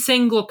every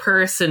single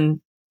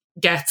person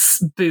gets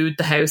booed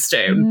the house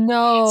down.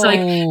 No. It's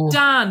like,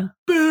 Dan,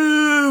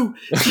 boo!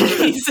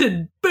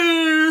 Jason,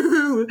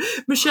 boo!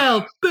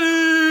 Michelle,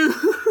 boo!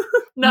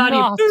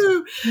 Nadia,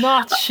 boo!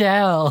 Not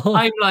Shell.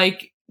 I'm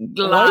like,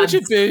 Why would lads,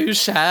 you boo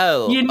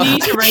Shell? you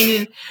need to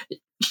rein in.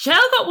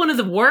 Shell got one of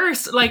the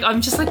worst. Like,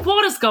 I'm just like,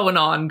 what is going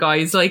on,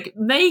 guys? Like,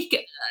 make,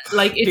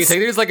 like, Do you it's.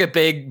 think there's like a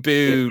big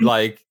boo,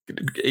 like,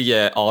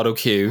 auto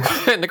cue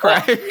in the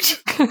crowd?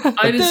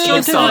 I was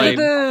just like,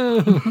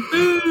 Boo.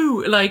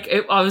 boo! Like,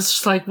 I was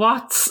just like,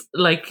 what's,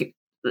 like,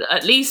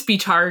 at least be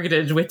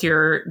targeted with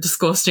your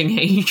disgusting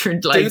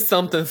hatred. Do Like,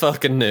 something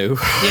fucking new.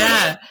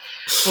 yeah.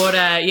 But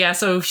yeah,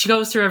 so she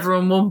goes through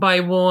everyone one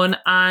by one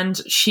and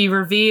she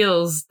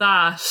reveals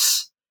that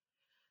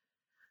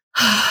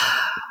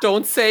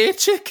Don't say it,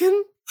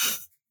 chicken.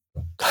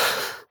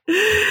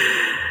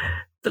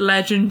 the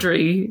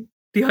legendary,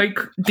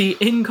 the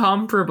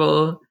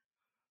incomparable,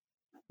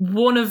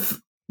 one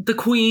of the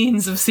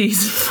queens of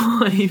season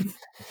 5,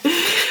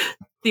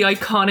 the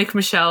iconic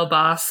Michelle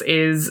Bass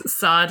is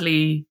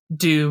sadly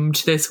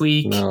doomed this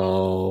week.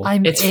 No.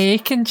 I'm It's-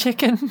 aching,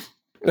 chicken.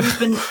 We've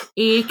been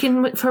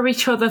aching for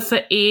each other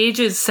for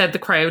ages, said the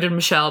crowd in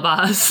Michelle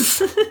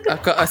Bass.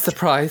 I've got a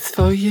surprise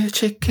for you,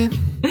 chicken.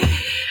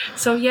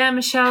 So yeah,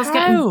 Michelle's How?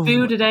 getting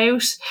booted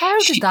out. How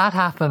did that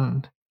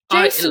happen?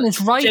 I- Jason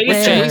is right Jason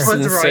there. was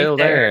Jason's right still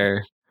there.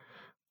 there.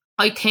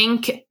 I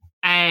think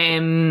I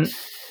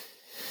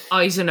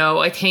don't know.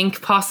 I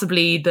think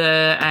possibly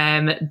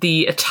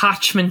the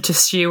attachment to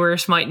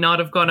Stuart might not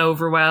have gone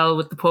over well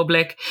with the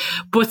public,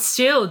 but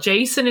still,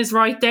 Jason is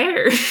right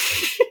there.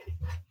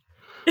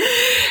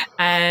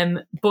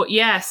 But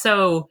yeah,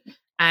 so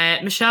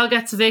Michelle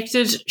gets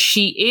evicted.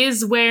 She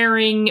is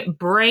wearing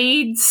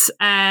braids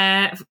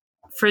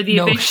for the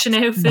No, eviction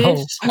outfit.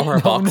 no. Oh, her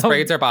box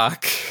braids are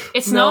back.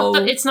 It's No.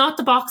 not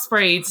the box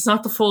braids. It's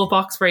not the full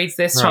box braids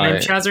this time.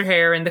 Right. She has her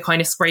hair in the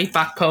kind of scrape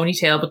back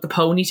ponytail, but the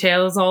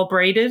ponytail is all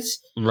braided.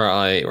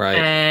 Right.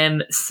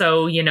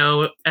 So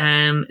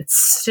it's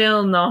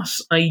still not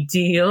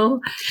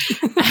ideal.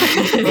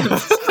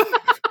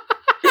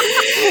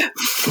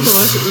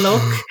 But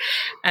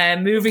look,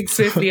 moving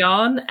swiftly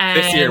on.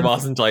 This year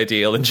wasn't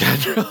ideal in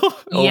general,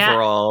 Yeah.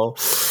 overall.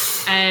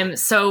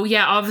 So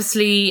yeah,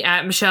 obviously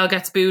Michelle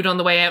gets booed on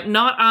the way out.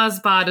 Not as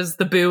bad as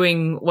the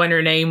booing when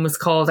her name was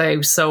called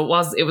out. So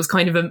it was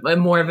kind of a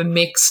more of a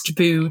mixed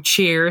boo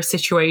cheer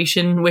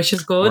situation, which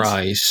is good.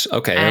 Right.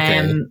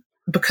 Okay.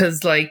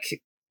 Because like The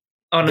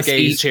honestly,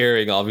 gays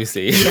cheering,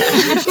 obviously.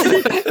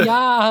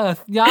 Yeah,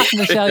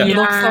 Michelle, you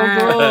look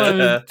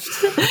so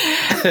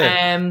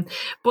good.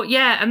 But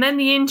yeah, and then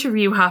the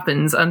interview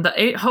happens, and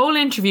the whole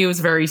interview is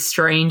a very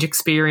strange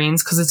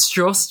experience because it's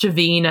just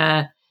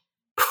Davina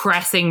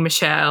pressing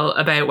Michelle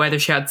about whether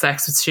she had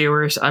sex with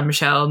Stuart and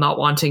Michelle not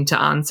wanting to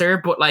answer,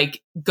 but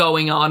like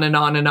going on and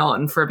on and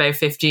on for about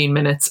 15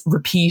 minutes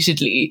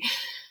repeatedly.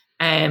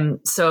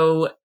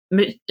 So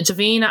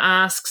Davina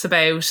asks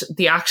about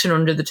the action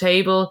under the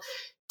table.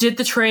 Did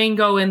the train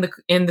go in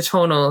the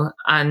tunnel?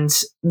 And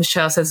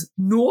Michelle says,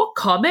 no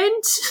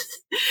comment.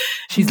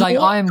 She's like,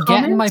 No I'm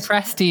getting my comment.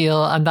 press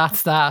deal, and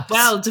that's that.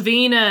 Well,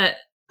 Davina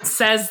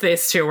says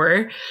this to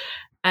her.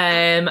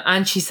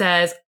 And she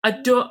says, I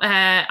don't,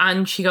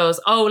 and she goes,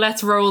 oh,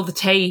 let's roll the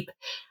tape.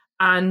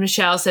 And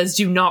Michelle says,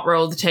 do not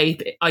roll the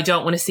tape. I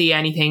don't want to see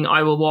anything.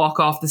 I will walk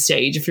off the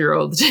stage if you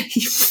roll the tape.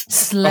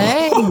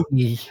 Slay.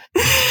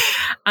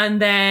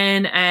 And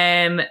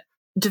then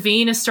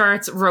Davina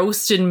starts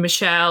roasting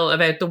Michelle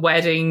about the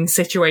wedding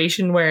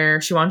situation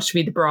where she wanted to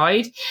be the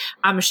bride.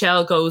 And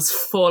Michelle goes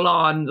full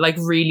on, like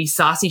really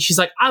sassy. She's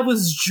like, I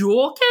was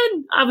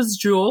joking.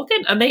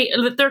 And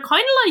they're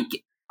kind of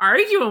like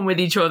arguing with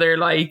each other.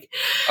 Like,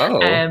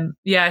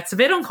 yeah, it's a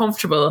bit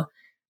uncomfortable.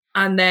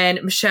 And then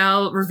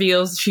Michelle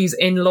reveals she's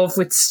in love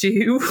with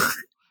Stu.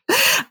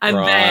 And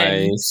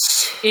then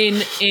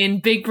in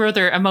Big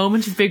Brother, a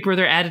moment of Big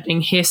Brother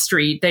editing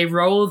history, they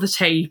roll the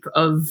tape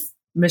of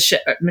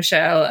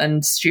Michelle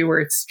and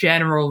Stuart's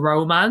general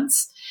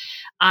romance,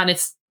 and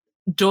it's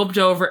dubbed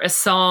over a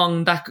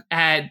song that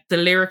the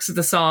lyrics of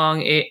the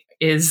song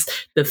is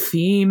the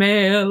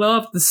female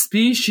of the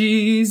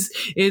species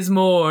is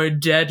more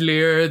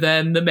deadlier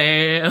than the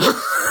male.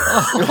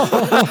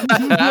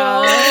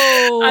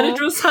 No. And it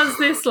just has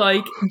this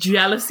like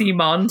jealousy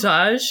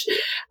montage,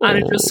 and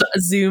it just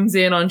zooms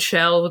in on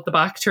Shell with the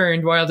back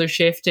turned while they're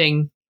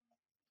shifting.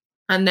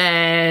 And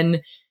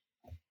then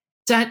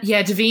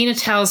Davina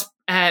tells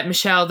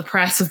Michelle the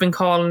press have been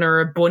calling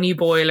her a bunny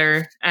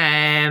boiler.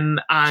 And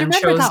Do you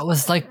remember that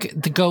was like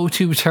the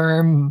go-to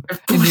term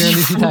in the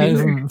early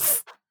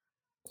 2000s?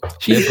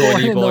 She's bunny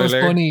born in those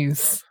boiler.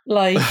 bunnies.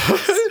 like,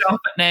 stop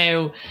it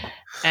now.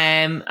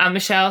 And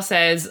Michelle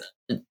says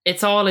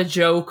it's all a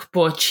joke,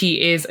 but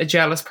she is a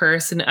jealous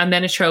person. And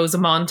then it shows a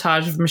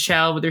montage of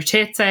Michelle with her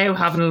tits out,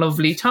 having a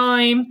lovely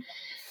time.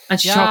 And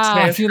she talks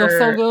about you look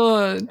so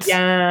good.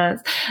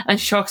 Yes. And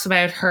she talks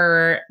about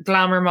her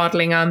glamour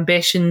modelling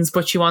ambitions,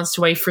 but she wants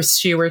to wait for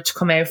Stuart to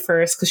come out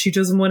first because she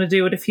doesn't want to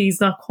do it if he's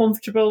not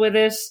comfortable with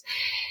it.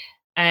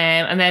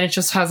 And then it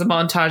just has a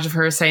montage of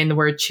her saying the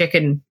word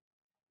chicken.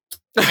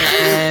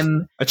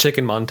 A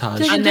chicken montage.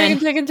 Chicken, chicken,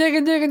 chicken,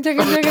 chicken, chicken,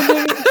 chicken,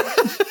 chicken.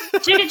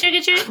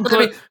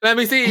 Chicken. Let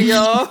me see,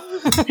 yo.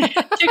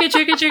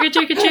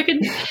 Chicken.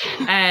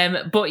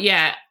 But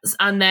yeah,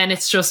 and then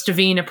it's just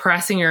Davina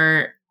pressing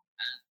her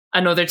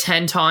another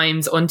 10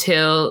 times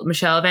until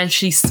Michelle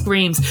eventually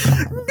screams,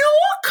 "No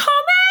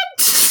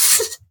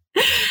comment!"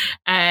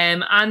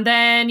 And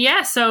then,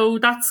 yeah, so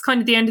that's kind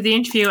of the end of the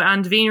interview,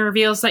 and Davina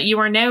reveals that you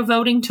are now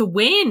voting to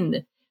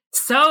win.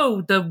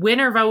 So the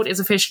winner vote is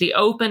officially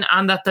open,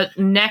 and that the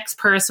next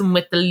person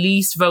with the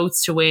least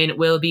votes to win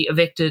will be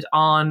evicted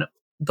on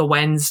the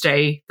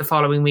Wednesday the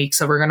following week.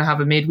 So we're going to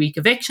have a midweek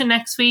eviction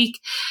next week.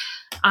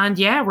 And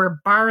yeah, we're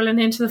barreling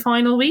into the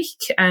final week.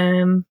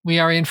 We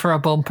are in for a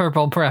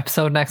bumper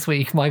episode next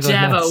week. My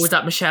goodness. Devo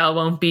that Michelle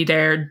won't be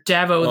there.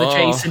 Devo that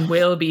Jason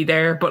will be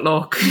there. But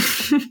look.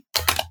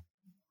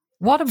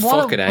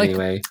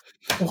 Anyway.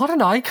 What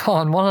an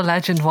icon, what a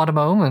legend, what a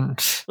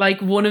moment.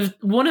 Like one of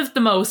the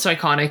most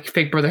iconic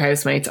Big Brother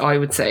housemates, I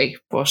would say.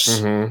 But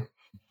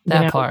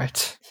that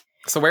part.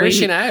 So where is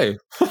she now?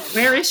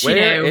 Where is she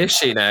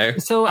now?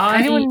 So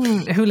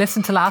anyone who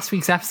listened to last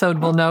week's episode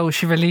will know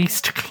she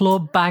released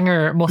club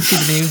banger Must Be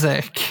the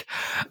Music.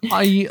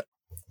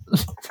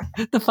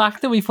 The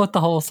fact that we put the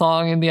whole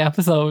song in the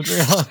episode,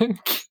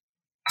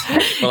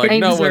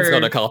 no one's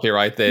gonna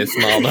copyright this,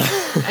 mama.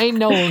 Ain't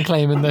no one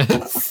claiming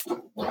this.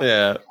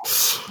 Yeah.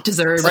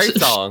 Deserved.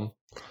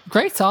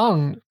 Great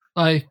song.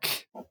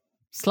 Like,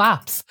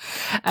 slaps.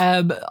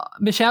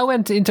 Michelle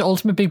went into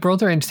Ultimate Big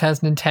Brother in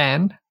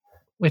 2010,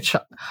 which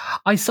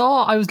I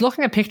saw. I was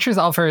looking at pictures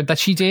of her that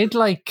she did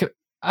like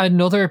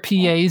another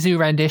Piezu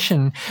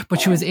rendition,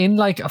 but she was in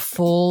like a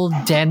full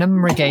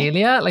denim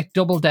regalia, like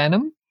double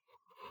denim.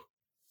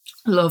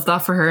 Love that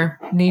for her.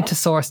 Need to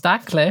source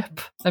that clip.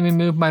 Let me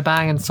move my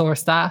bang and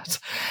source that.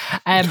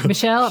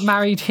 Michelle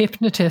married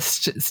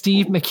hypnotist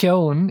Steve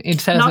McKeown in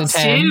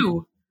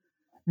 2010.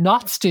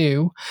 Not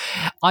Stu.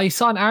 I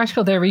saw an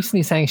article there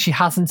recently saying she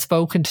hasn't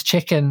spoken to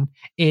Chicken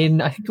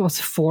in, I think it was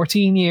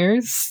 14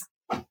 years.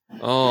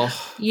 Oh.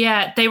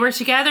 Yeah, they were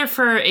together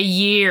for a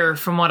year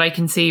from what I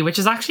can see, which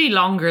is actually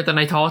longer than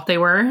I thought they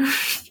were.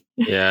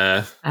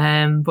 Yeah.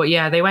 But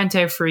yeah, they went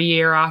out for a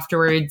year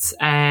afterwards.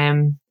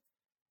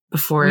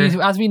 Before,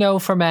 as we know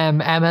from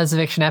Emma's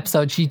eviction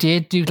episode, she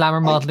did do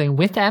glamour modelling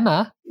with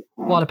Emma.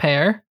 What a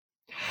pair.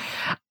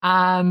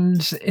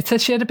 And it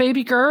says she had a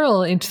baby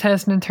girl in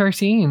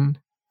 2013.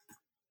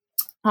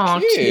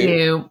 Oh,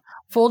 cute.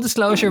 Full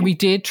disclosure, we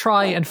did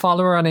try and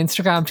follow her on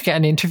Instagram to get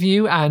an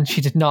interview, and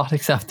she did not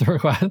accept the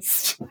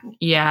request.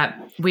 Yeah,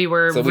 we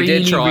were. So we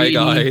did try,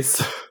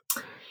 guys.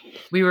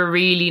 We were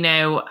really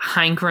now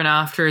hankering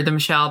after the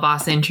Michelle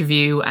Bass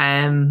interview,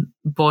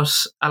 but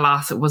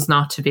alas, it was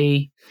not to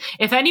be.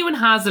 If anyone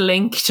has a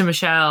link to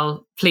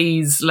Michelle,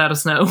 please let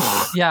us know.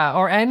 Yeah,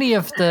 or any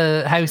of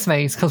the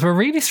housemates, because we're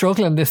really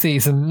struggling this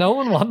season. No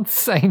one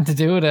wants anything to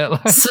do with it.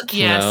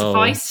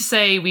 Suffice to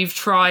say, we've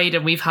tried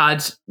and we've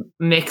had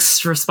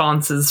mixed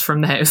responses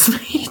from the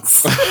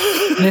housemates.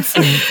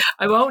 Listen,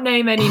 I won't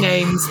name any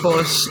names,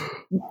 but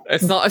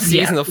it's not a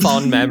season of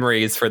fond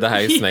memories for the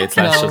housemates.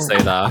 Let's just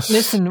say that.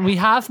 Listen, we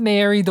have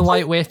Mary the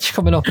White Witch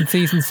coming up in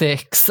season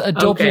 6, a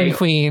Dublin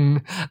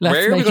queen.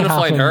 Where are we going to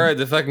find her?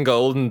 The fucking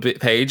golden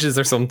pages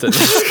or something?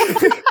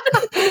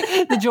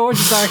 The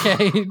George's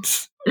Arcade.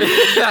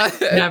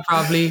 Yeah,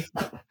 probably.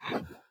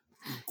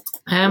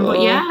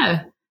 But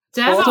yeah.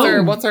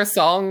 What's our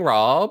song,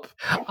 Rob?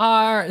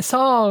 Our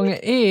song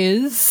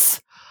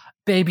is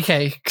Baby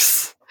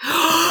Cakes.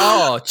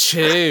 Oh,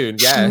 tune,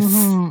 yes.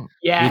 Mm-hmm.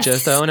 Yes. You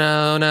just don't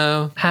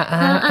know.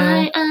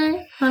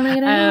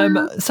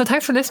 So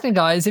thanks for listening,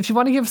 guys. If you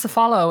want to give us a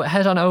follow,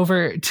 head on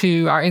over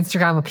to our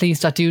Instagram at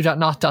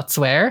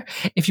please.do.not.swear.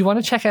 If you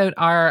want to check out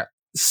our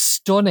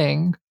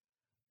stunning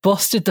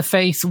busted the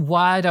face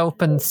wide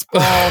open,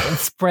 sprawled and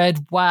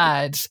spread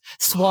wide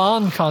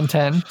swan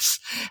content,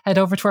 head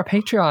over to our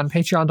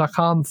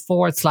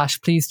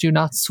patreon.com/please do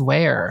not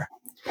swear.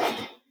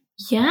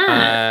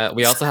 Yeah.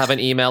 We also have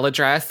an email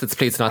address. It's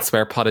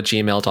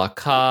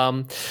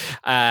please-not-swear-pod@gmail.com.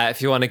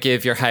 If you want to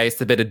give your house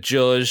a bit of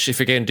judge, if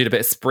you're going to do a bit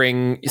of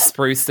spring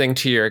sprucing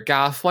to your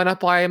gaff, why not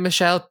buy a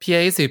Michelle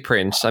Piezu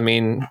print? I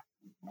mean,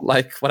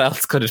 like, what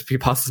else could it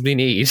possibly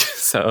need?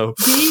 So, our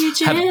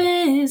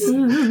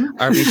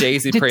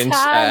Piezu print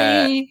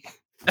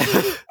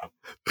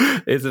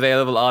is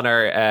available on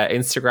our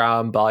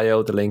Instagram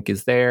bio. The link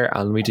is there,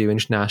 and we do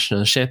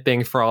international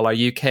shipping for all our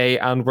UK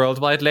and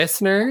worldwide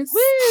listeners.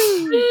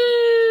 Woo!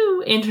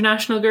 Woo!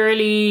 International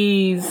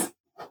girlies.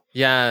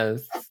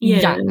 Yes.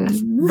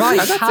 Right.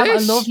 Have a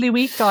lovely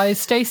week, guys.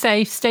 Stay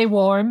safe, stay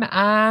warm,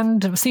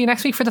 and see you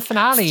next week for the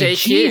finale. Stay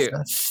cute.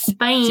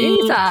 Bye.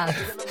 Jesus.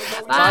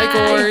 Bye,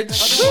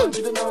 Gorge.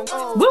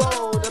 Woo. I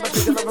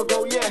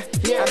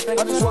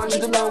just want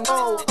you to know,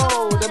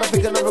 that my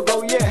finger never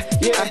go, yeah.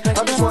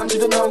 I just want you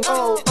to know,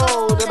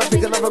 that my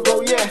finger never go,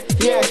 yeah.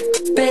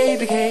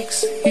 Baby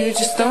cakes, you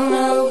just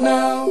don't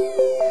know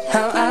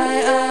how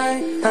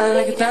I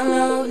like it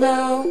down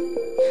low,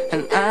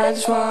 and I I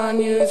just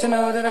want you to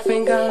know that I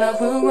think our love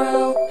will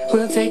grow.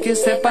 We'll take it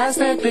step by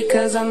step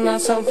because I'm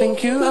not something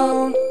you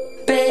own.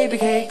 Baby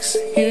cakes,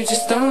 you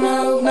just don't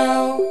know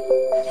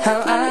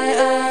how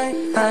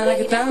I like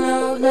it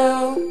down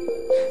low.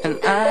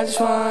 And I just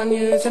want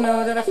you to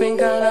know that I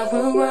think our love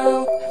will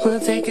grow.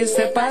 We'll take it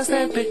step by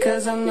step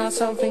because I'm not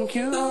something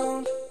you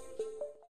own.